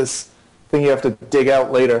 create this thing you have to dig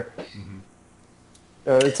out later.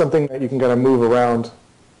 It's something that you can kind of move around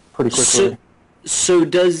pretty quickly. So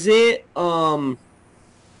does it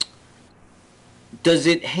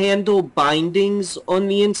handle bindings on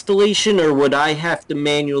the installation, or would I have to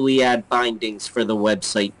manually add bindings for the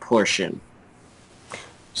website portion?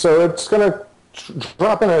 So it's going to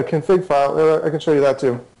drop in a config file. I can show you that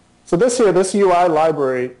too. So this here, this UI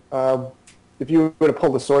library, if you were to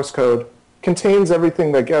pull the source code, contains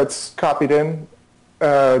everything that gets copied in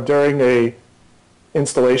during a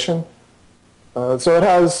installation. So it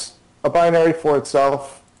has a binary for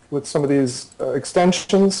itself with some of these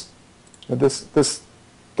extensions. This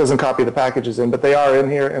doesn't copy the packages in, but they are in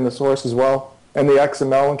here in the source as well. And the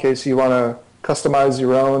XML in case you want to customize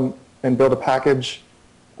your own and build a package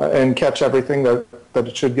and catch everything that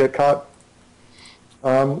it should get caught.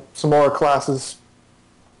 Some more classes.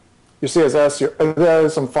 Your CSS,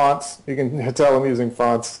 there's some fonts. You can tell I'm using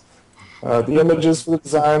fonts. The images for the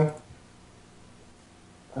design.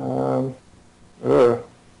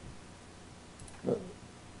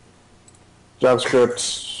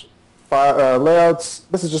 JavaScript layouts.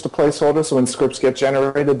 This is just a placeholder, so when scripts get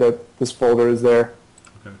generated, that this folder is there.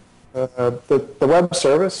 Okay. The web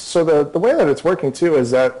service. So the way that it's working too is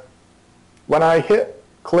that when I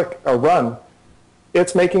click a run,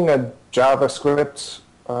 it's making a JavaScript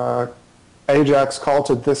AJAX call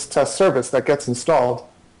to this test service that gets installed.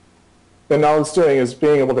 And all it's doing is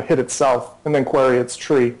being able to hit itself and then query its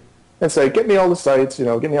tree and say, get me all the sites,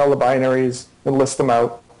 get me all the binaries and list them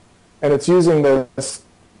out. And it's using this,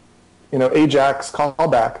 AJAX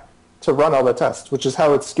callback to run all the tests, which is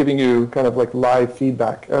how it's giving you kind of like live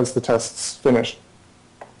feedback as the tests finish.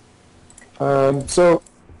 And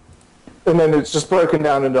then it's just broken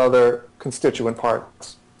down into other constituent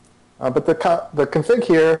parts. But the config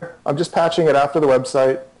here, I'm just patching it after the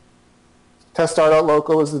website.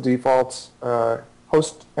 Teststar.local is the default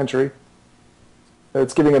host entry.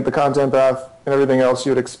 It's giving it the content path and everything else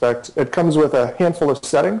you would expect. It comes with a handful of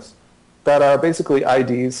settings that are basically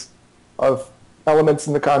IDs of elements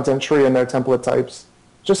in the content tree and their template types,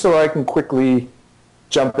 just so I can quickly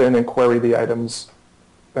jump in and query the items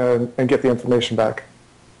and get the information back.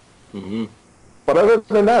 Mm-hmm. But other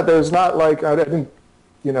than that, there's not like, I didn't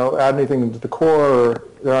add anything into the core, or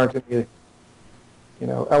there aren't any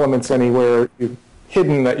elements anywhere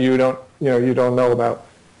hidden that you don't know about.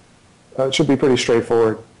 It should be pretty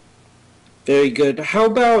straightforward. Very good. How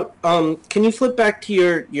about, can you flip back to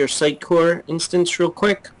your Sitecore instance real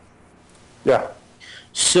quick? Yeah.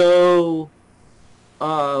 So,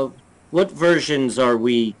 what versions are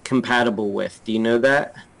we compatible with? Do you know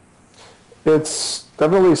that? It's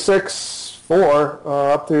definitely 6.4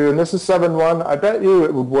 up to, and this is 7.1. I bet you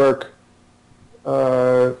it would work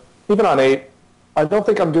even on 8. I don't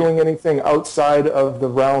think I'm doing anything outside of the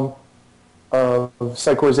realm of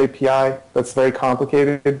Sitecore's API that's very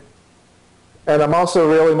complicated. And I'm also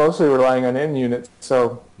really mostly relying on in-unit,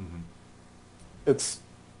 so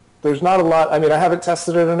there's not a lot. I mean, I haven't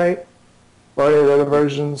tested it in 8 or any of the other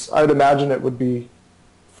versions. I'd imagine it would be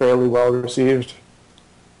fairly well received.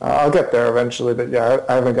 I'll get there eventually, but yeah,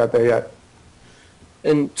 I haven't got there yet.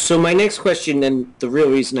 And so my next question, and the real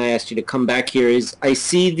reason I asked you to come back here, is I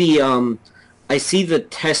see the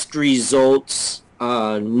test results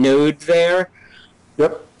node there.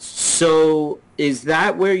 Yep. So is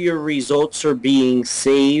that where your results are being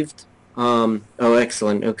saved? Oh,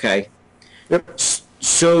 excellent. Okay. Yep.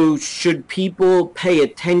 So should people pay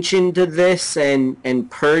attention to this and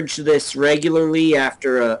purge this regularly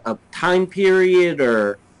after a time period,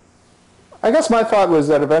 or? I guess my thought was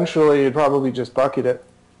that eventually you'd probably just bucket it.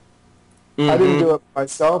 Mm-hmm. I didn't do it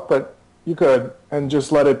myself, but you could, and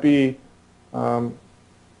just let it be,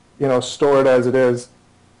 stored as it is,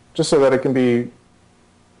 just so that it can be,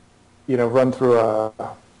 run through I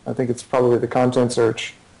think it's probably the content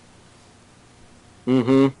search.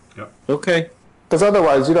 Mm-hmm. Yep. Okay. Because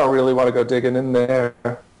otherwise you don't really want to go digging in there.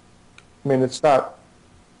 I mean, it's not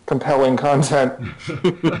compelling content.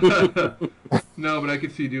 No, but I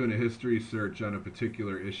could see doing a history search on a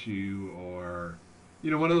particular issue, or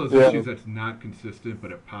one of those issues that's not consistent,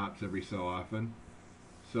 but it pops every so often.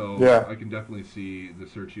 So I can definitely see the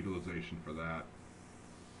search utilization for that.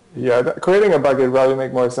 Yeah, creating a bucket would probably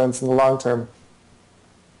make more sense in the long term.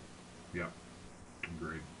 Yeah,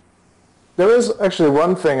 agreed. There is actually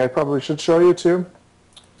one thing I probably should show you too.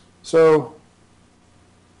 So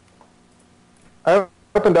I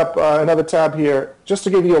opened up another tab here just to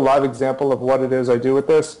give you a live example of what it is I do with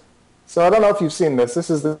this. So I don't know if you've seen this. This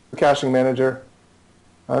is the Caching Manager.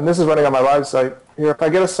 And this is running on my live site. Here, if I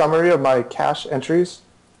get a summary of my cache entries,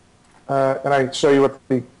 and I show you what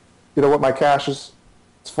my cache is,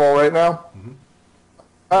 it's full right now. Mm-hmm.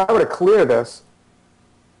 I were to clear this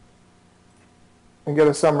and get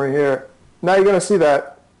a summary here. Now you're going to see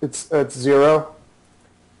that it's 0,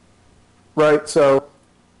 right? So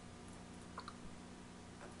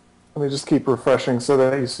let me just keep refreshing so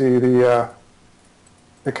that you see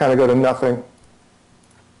it kind of go to nothing.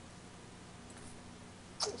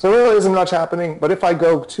 So really isn't much happening, but if I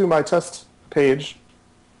go to my test page,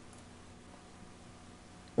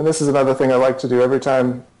 and this is another thing I like to do every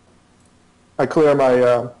time I clear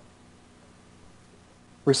my,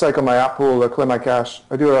 recycle my app pool or clear my cache,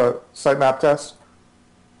 I do a sitemap test.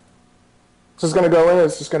 It's just going to go in,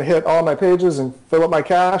 it's just going to hit all my pages and fill up my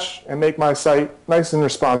cache and make my site nice and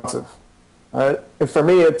responsive. And for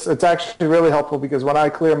me, it's actually really helpful because when I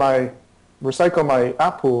recycle my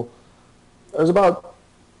app pool, there's about,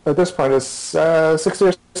 at this point, it's 60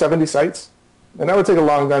 or 70 sites. And that would take a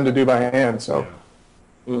long time to do by hand. So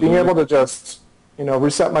being able to just,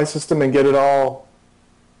 reset my system and get it all,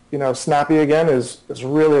 snappy again is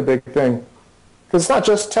really a big thing. Because it's not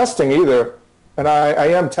just testing either. And I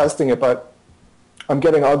am testing it, but I'm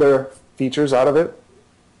getting other features out of it,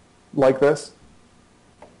 like this.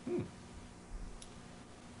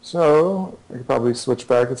 So I could probably switch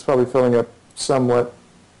back. It's probably filling up somewhat.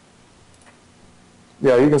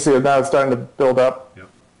 Yeah, you can see it now. It's starting to build up. Yep.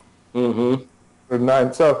 Mm-hmm.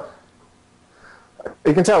 9. So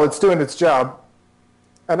you can tell it's doing its job.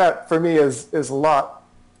 And that, for me, is a lot.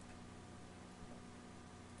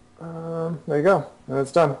 There you go. And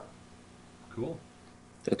it's done. Cool.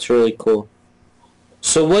 That's really cool.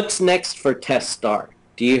 So what's next for Teststar?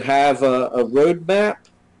 Do you have a roadmap?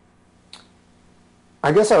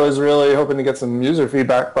 I guess I was really hoping to get some user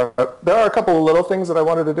feedback, but there are a couple of little things that I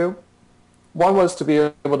wanted to do. One was to be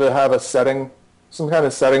able to have some kind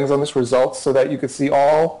of settings on this results so that you could see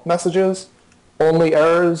all messages, only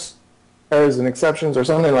errors and exceptions, or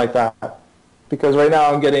something like that. Because right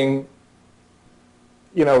now I'm getting,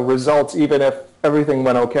 results even if everything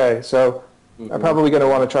went okay. So I'm probably going to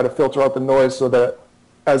want to try to filter out the noise so that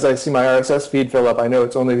as I see my RSS feed fill up, I know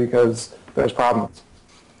it's only because there's problems.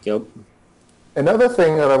 Yep. Another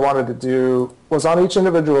thing that I wanted to do was on each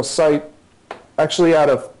individual site actually add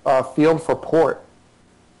a field for port,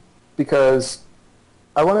 because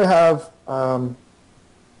I want to have,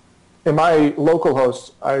 in my local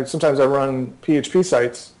host, sometimes I run PHP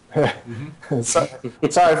sites.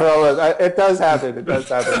 Sorry for all that. It does happen.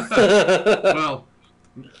 Well,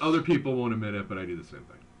 other people won't admit it, but I do the same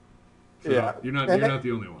thing. So yeah. You're not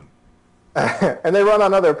the only one. And they run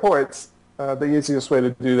on other ports. The easiest way to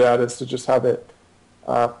do that is to just have it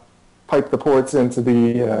pipe the ports into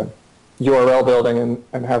the URL building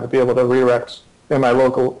and have it be able to redirect in my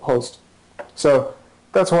local host. So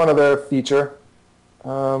that's one other feature.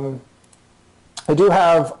 I do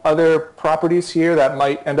have other properties here that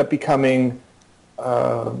might end up becoming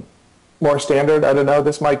more standard. I don't know.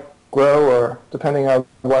 This might grow, or depending on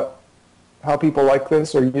how people like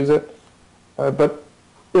this or use it. But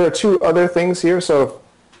there are two other things here. So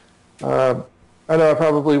I know I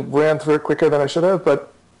probably ran through it quicker than I should have,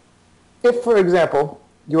 but if, for example,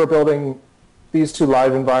 you are building these two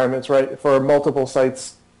live environments, right, for multiple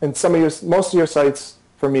sites, and most of your sites,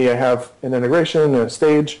 for me, I have an integration and a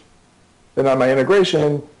stage. Then on my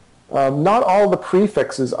integration, not all the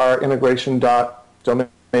prefixes are integration dot domain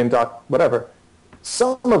dot whatever.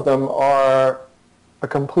 Some of them are a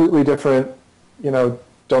completely different,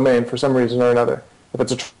 domain for some reason or another. If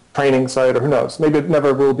it's a training site, or who knows, maybe it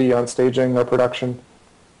never will be on staging or production.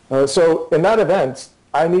 So in that event,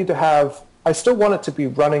 I still want it to be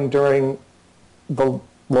running during the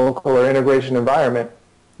local or integration environment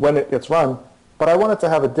when it gets run, but I want it to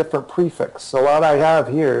have a different prefix. So what I have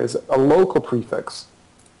here is a local prefix.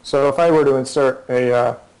 So if I were to insert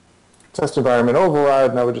a test environment override,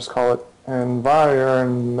 and I would just call it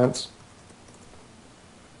environment,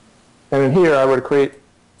 and in here I would create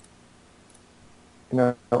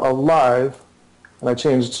a live, and I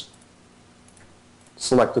changed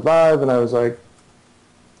selected live, and I was like,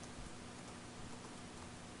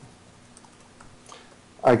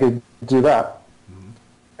 I could do that.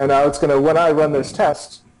 And now it's going to, when I run this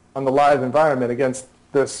test on the live environment against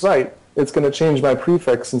this site, it's going to change my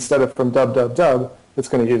prefix. Instead of from dub, it's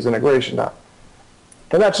going to use integration now.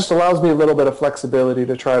 And that just allows me a little bit of flexibility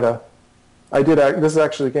to try to, this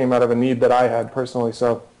actually came out of a need that I had personally,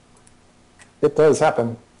 so it does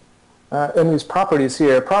happen. And these properties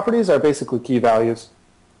here, properties are basically key values.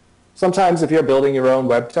 Sometimes if you're building your own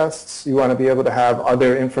web tests, you want to be able to have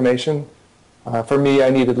other information. For me,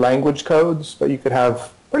 I needed language codes, but you could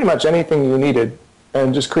have pretty much anything you needed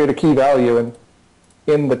and just create a key value. And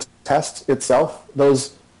in the test itself,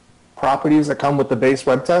 those properties that come with the base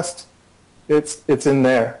web test, it's in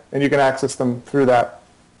there, and you can access them through that.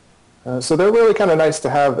 So they're really kind of nice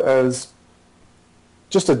to have as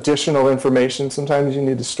just additional information sometimes you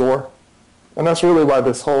need to store. And that's really why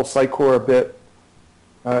this whole Sitecore bit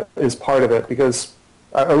is part of it, because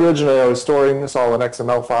originally I was storing this all in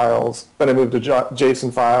XML files, then I moved to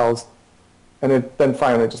JSON files, and it then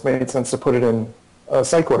finally just made sense to put it in a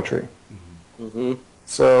Sitecore tree. Mm-hmm.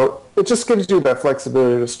 So it just gives you that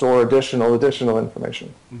flexibility to store additional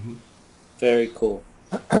information. Mm-hmm. Very cool.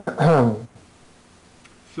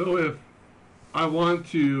 So if I want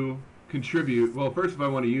to contribute, well, first if I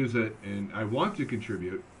want to use it and I want to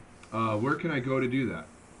contribute, where can I go to do that?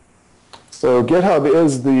 So GitHub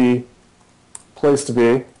is the place to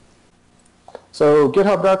be. So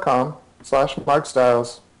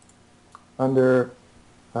github.com/MarkStiles under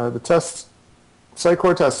the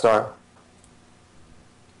Sitecore Teststar.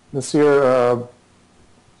 This here, I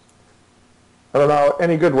don't know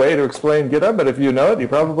any good way to explain GitHub, but if you know it, you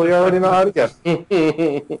probably already know how to get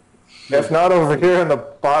it. If not, over here in the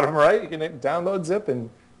bottom right, you can download zip and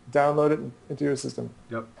download it into your system.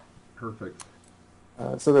 Yep, perfect.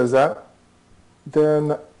 So there's that.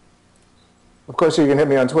 Then, of course, you can hit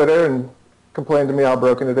me on Twitter and complain to me how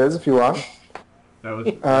broken it is if you want.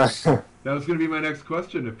 That was going to be my next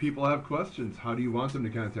question. If people have questions, how do you want them to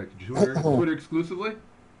contact you? Twitter exclusively?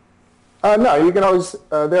 No, you can always,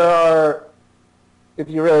 if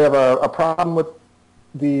you really have a problem with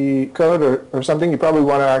the code or something, you probably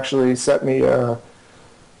want to actually set me an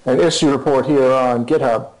issue report here on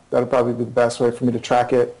GitHub. That'll probably be the best way for me to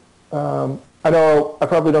track it. I know I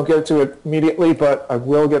probably don't get to it immediately, but I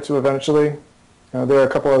will get to it eventually. There are a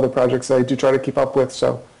couple other projects I do try to keep up with,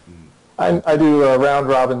 so I do a round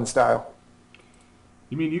robin style.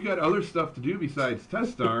 You mean you got other stuff to do besides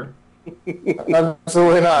Teststar?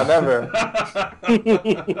 Absolutely not, never.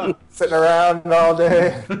 Sitting around all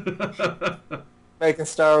day, making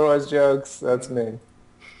Star Wars jokes, that's me.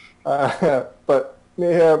 But me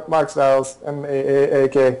here, Mark Stiles,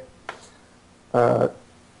 M-A-A-A-K.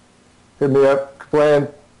 Hit me up, complain,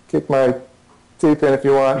 kick my teeth in if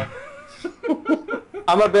you want.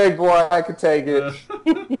 I'm a big boy, I can take it.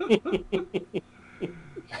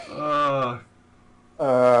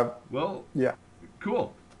 Well, yeah.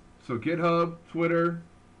 Cool. So GitHub, Twitter,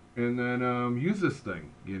 and then use this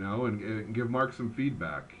thing, and give Mark some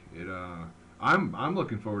feedback. I'm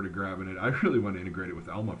looking forward to grabbing it. I really want to integrate it with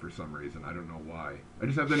Elma for some reason. I don't know why. I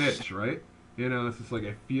just have an itch, right? It's just like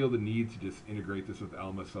I feel the need to just integrate this with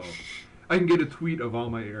Elma so I can get a tweet of all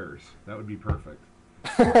my errors. That would be perfect.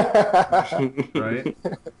 Right?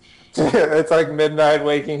 It's like midnight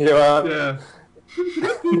waking you up. Yeah.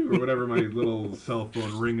 Or whatever my little cell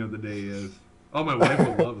phone ring of the day is. Oh, my wife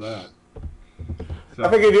will love that. So, I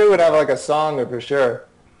figured you would have like a song for sure.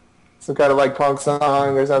 Some kind of like punk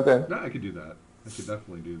song or something. No, I could do that. I could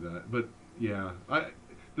definitely do that. But yeah,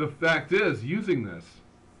 the fact is, using this,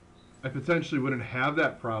 I potentially wouldn't have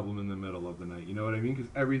that problem in the middle of the night. You know what I mean? Because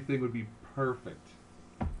everything would be perfect.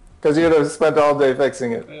 Because you'd have spent all day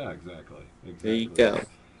fixing it. Yeah, exactly. There you go.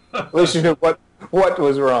 At least you knew what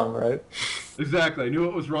was wrong, right? Exactly. I knew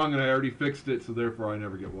what was wrong and I already fixed it, so therefore I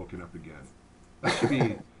never get woken up again.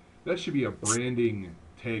 That should be a branding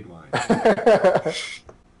tagline.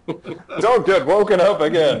 Don't get woken up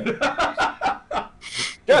again.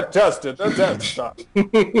 Get tested. The test stop.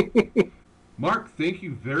 Mark, thank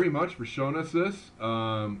you very much for showing us this.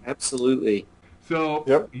 Absolutely. So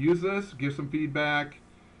Yep. Use this, give some feedback,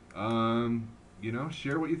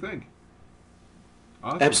 share what you think.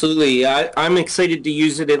 Awesome. Absolutely. I'm excited to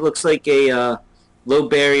use it. It looks like a low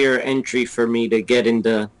barrier entry for me to get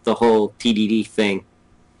into the whole TDD thing.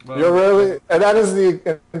 Well, You're really, and that is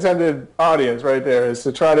the intended audience right there, is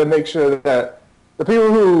to try to make sure that the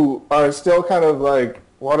people who are still kind of like,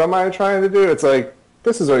 what am I trying to do? It's like,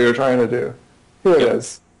 this is what you're trying to do. Here it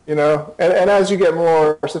is, And as you get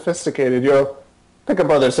more sophisticated, you'll pick up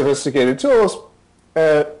other sophisticated tools,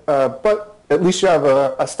 but at least you have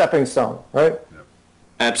a stepping stone, right? Yep.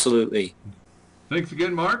 Absolutely. Thanks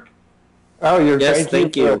again, Mark. Oh,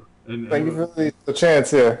 thank you. Thank you for the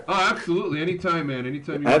chance here. Oh, absolutely. Anytime, man.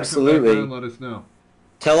 Anytime you want to Absolutely. come back on, let us know.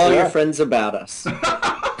 Tell all your friends about us.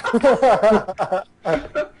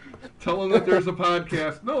 Tell them that there's a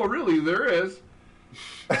podcast. No, really, there is.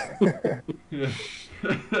 Yeah.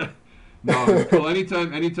 No, it's cool.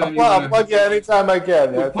 Anytime you I'll plug you anytime I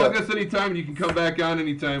can. Well, plug us anytime, and you can come back on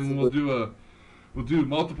anytime, and we'll do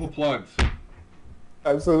multiple plugs.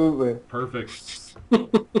 Absolutely. Perfect.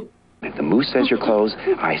 If the moose says you're closed,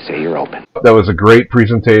 I say you're open. That was a great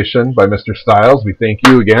presentation by Mr. Stiles. We thank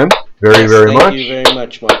you again very much. Thank you very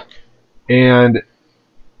much, Mark. And,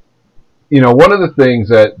 one of the things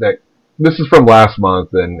that this is from last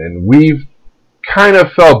month, and we've kind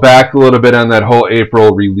of fell back a little bit on that whole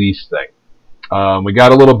April release thing. We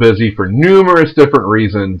got a little busy for numerous different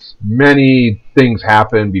reasons. Many things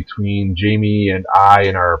happened between Jamie and I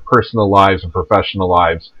in our personal lives and professional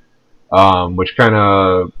lives, which kind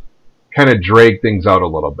of drag things out a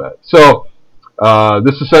little bit. So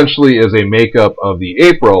This essentially is a makeup of the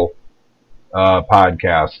April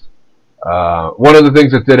podcast. One of the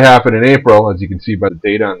things that did happen in April, as you can see by the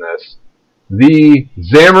date on this, the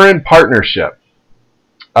Xamarin partnership.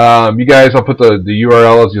 You guys, I'll put the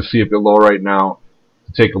URL as you'll see it below right now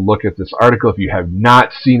to take a look at this article if you have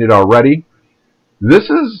not seen it already. This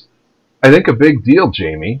is, I think, a big deal,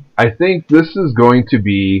 Jamie. I think this is going to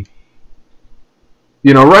be,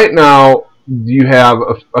 right now you have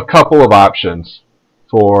a couple of options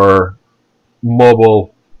for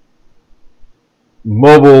mobile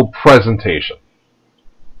presentation,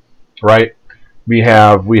 right? We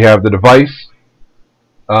have the device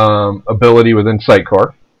ability within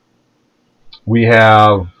Sitecore. We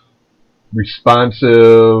have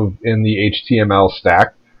responsive in the HTML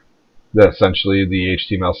stack, essentially the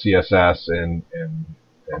HTML, CSS, and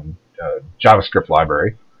JavaScript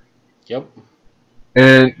library. Yep.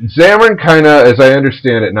 And Xamarin kind of, as I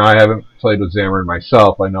understand it, now I haven't played with Xamarin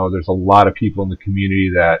myself. I know there's a lot of people in the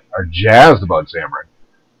community that are jazzed about Xamarin.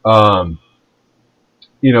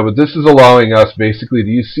 But this is allowing us basically to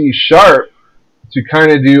use C# to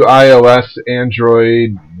kind of do iOS,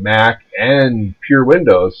 Android, Mac, and pure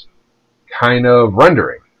Windows kind of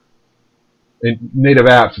rendering. In native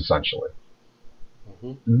apps, essentially.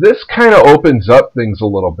 Mm-hmm. This kind of opens up things a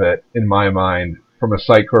little bit, in my mind, from a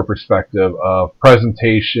Sitecore perspective of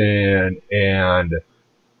presentation and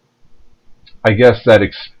I guess that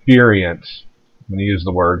experience. I'm going to use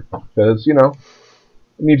the word because, it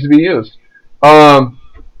needs to be used. I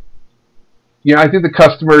think the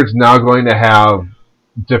customer is now going to have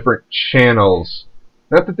different channels.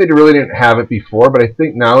 Not that they really didn't have it before, but I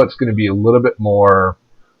think now it's going to be a little bit more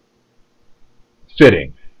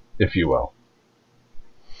fitting, if you will.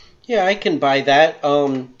 Yeah, I can buy that.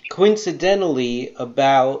 Coincidentally,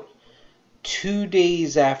 about 2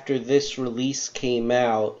 days after this release came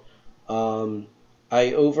out,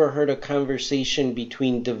 I overheard a conversation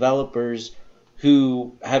between developers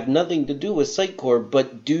who have nothing to do with Sitecore,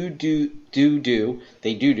 but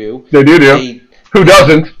they do. Who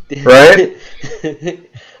doesn't, right?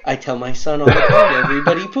 I tell my son all the time,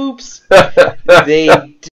 everybody poops.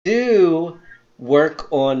 They do work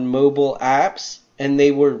on mobile apps, and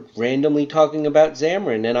they were randomly talking about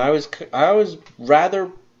Xamarin, and I was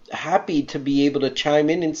rather happy to be able to chime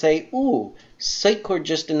in and say, ooh, Sitecore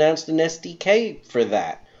just announced an SDK for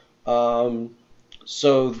that.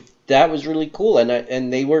 So that was really cool,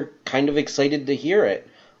 and they were kind of excited to hear it.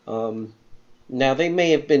 Now, they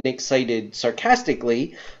may have been excited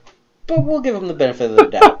sarcastically, but we'll give them the benefit of the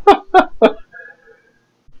doubt.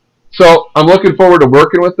 So I'm looking forward to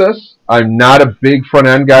working with this. I'm not a big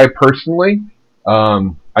front-end guy personally.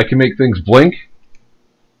 I can make things blink.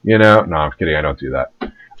 No, I'm kidding. I don't do that.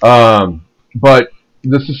 But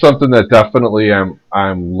this is something that definitely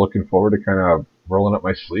I'm looking forward to kind of rolling up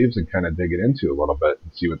my sleeves and kind of digging into a little bit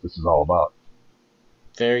and see what this is all about.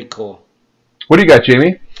 Very cool. What do you got,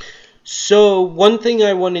 Jamie? So one thing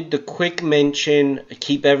I wanted to quick mention,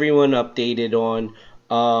 keep everyone updated on,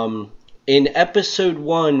 in episode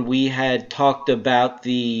 1 we had talked about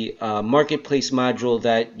the Marketplace module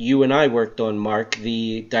that you and I worked on, Mark,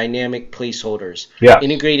 the dynamic placeholders. Yes.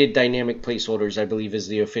 Integrated dynamic placeholders, I believe, is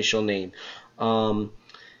the official name.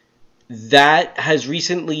 That has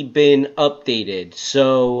recently been updated.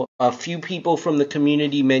 So a few people from the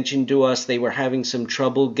community mentioned to us they were having some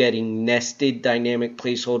trouble getting nested dynamic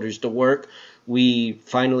placeholders to work. We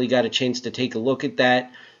finally got a chance to take a look at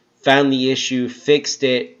that, found the issue, fixed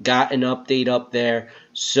it, got an update up there.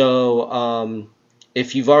 So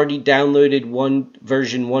if you've already downloaded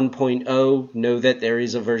version 1.0, know that there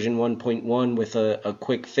is a version 1.1 with a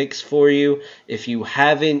quick fix for you. If you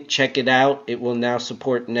haven't, check it out. It will now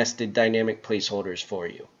support nested dynamic placeholders for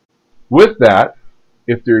you. With that,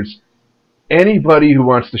 if there's anybody who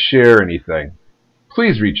wants to share anything,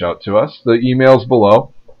 please reach out to us. The email's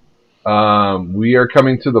below. We are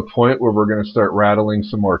coming to the point where we're going to start rattling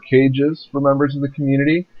some more cages for members of the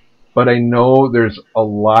community. But I know there's a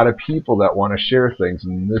lot of people that want to share things,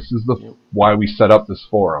 and this is why we set up this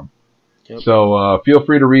forum. Yep. So feel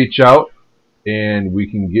free to reach out, and we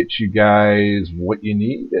can get you guys what you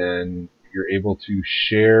need, and you're able to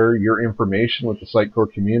share your information with the Sitecore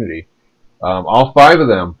community. All 5 of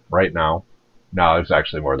them right now. No, there's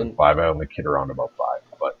actually more than 5. I only kid around about 5.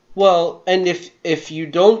 But well, and if you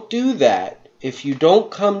don't do that, if you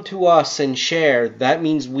don't come to us and share, that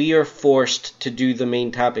means we are forced to do the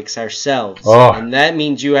main topics ourselves. Oh. And that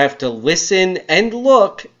means you have to listen and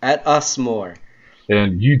look at us more.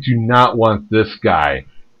 And you do not want this guy.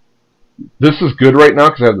 This is good right now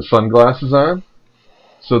because I have the sunglasses on.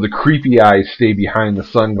 So the creepy eyes stay behind the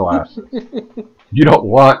sunglasses. You don't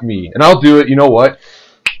want me. And I'll do it. You know what?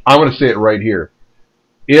 I'm going to say it right here.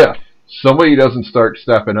 If somebody doesn't start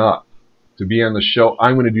stepping up to be on the show,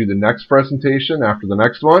 I'm going to do the next presentation after the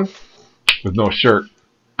next one with no shirt.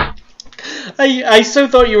 I so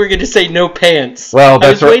thought you were going to say no pants. Well,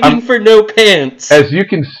 that's I was waiting for no pants. As you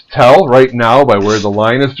can tell right now by where the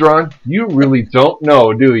line is drawn, you really don't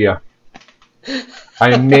know, do you?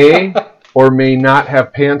 I may or may not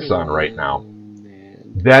have pants on right now.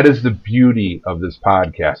 That is the beauty of this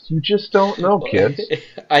podcast. You just don't know, kids.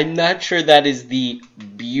 I'm not sure that is the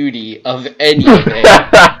beauty of anything.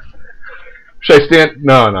 Should I stand?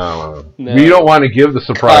 No. We don't want to give the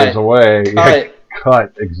surprise away.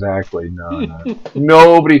 Cut, exactly. No.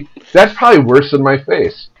 Nobody. That's probably worse than my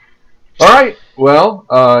face. All right. Well,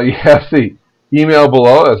 you have the email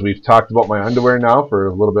below, as we've talked about my underwear now for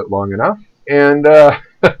a little bit long enough. And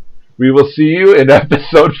we will see you in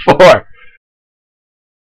episode 4.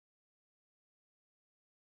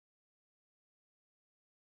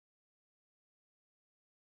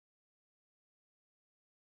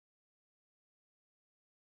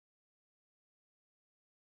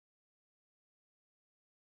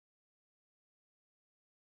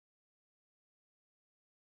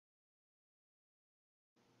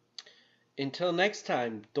 Until next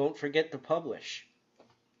time, don't forget to publish.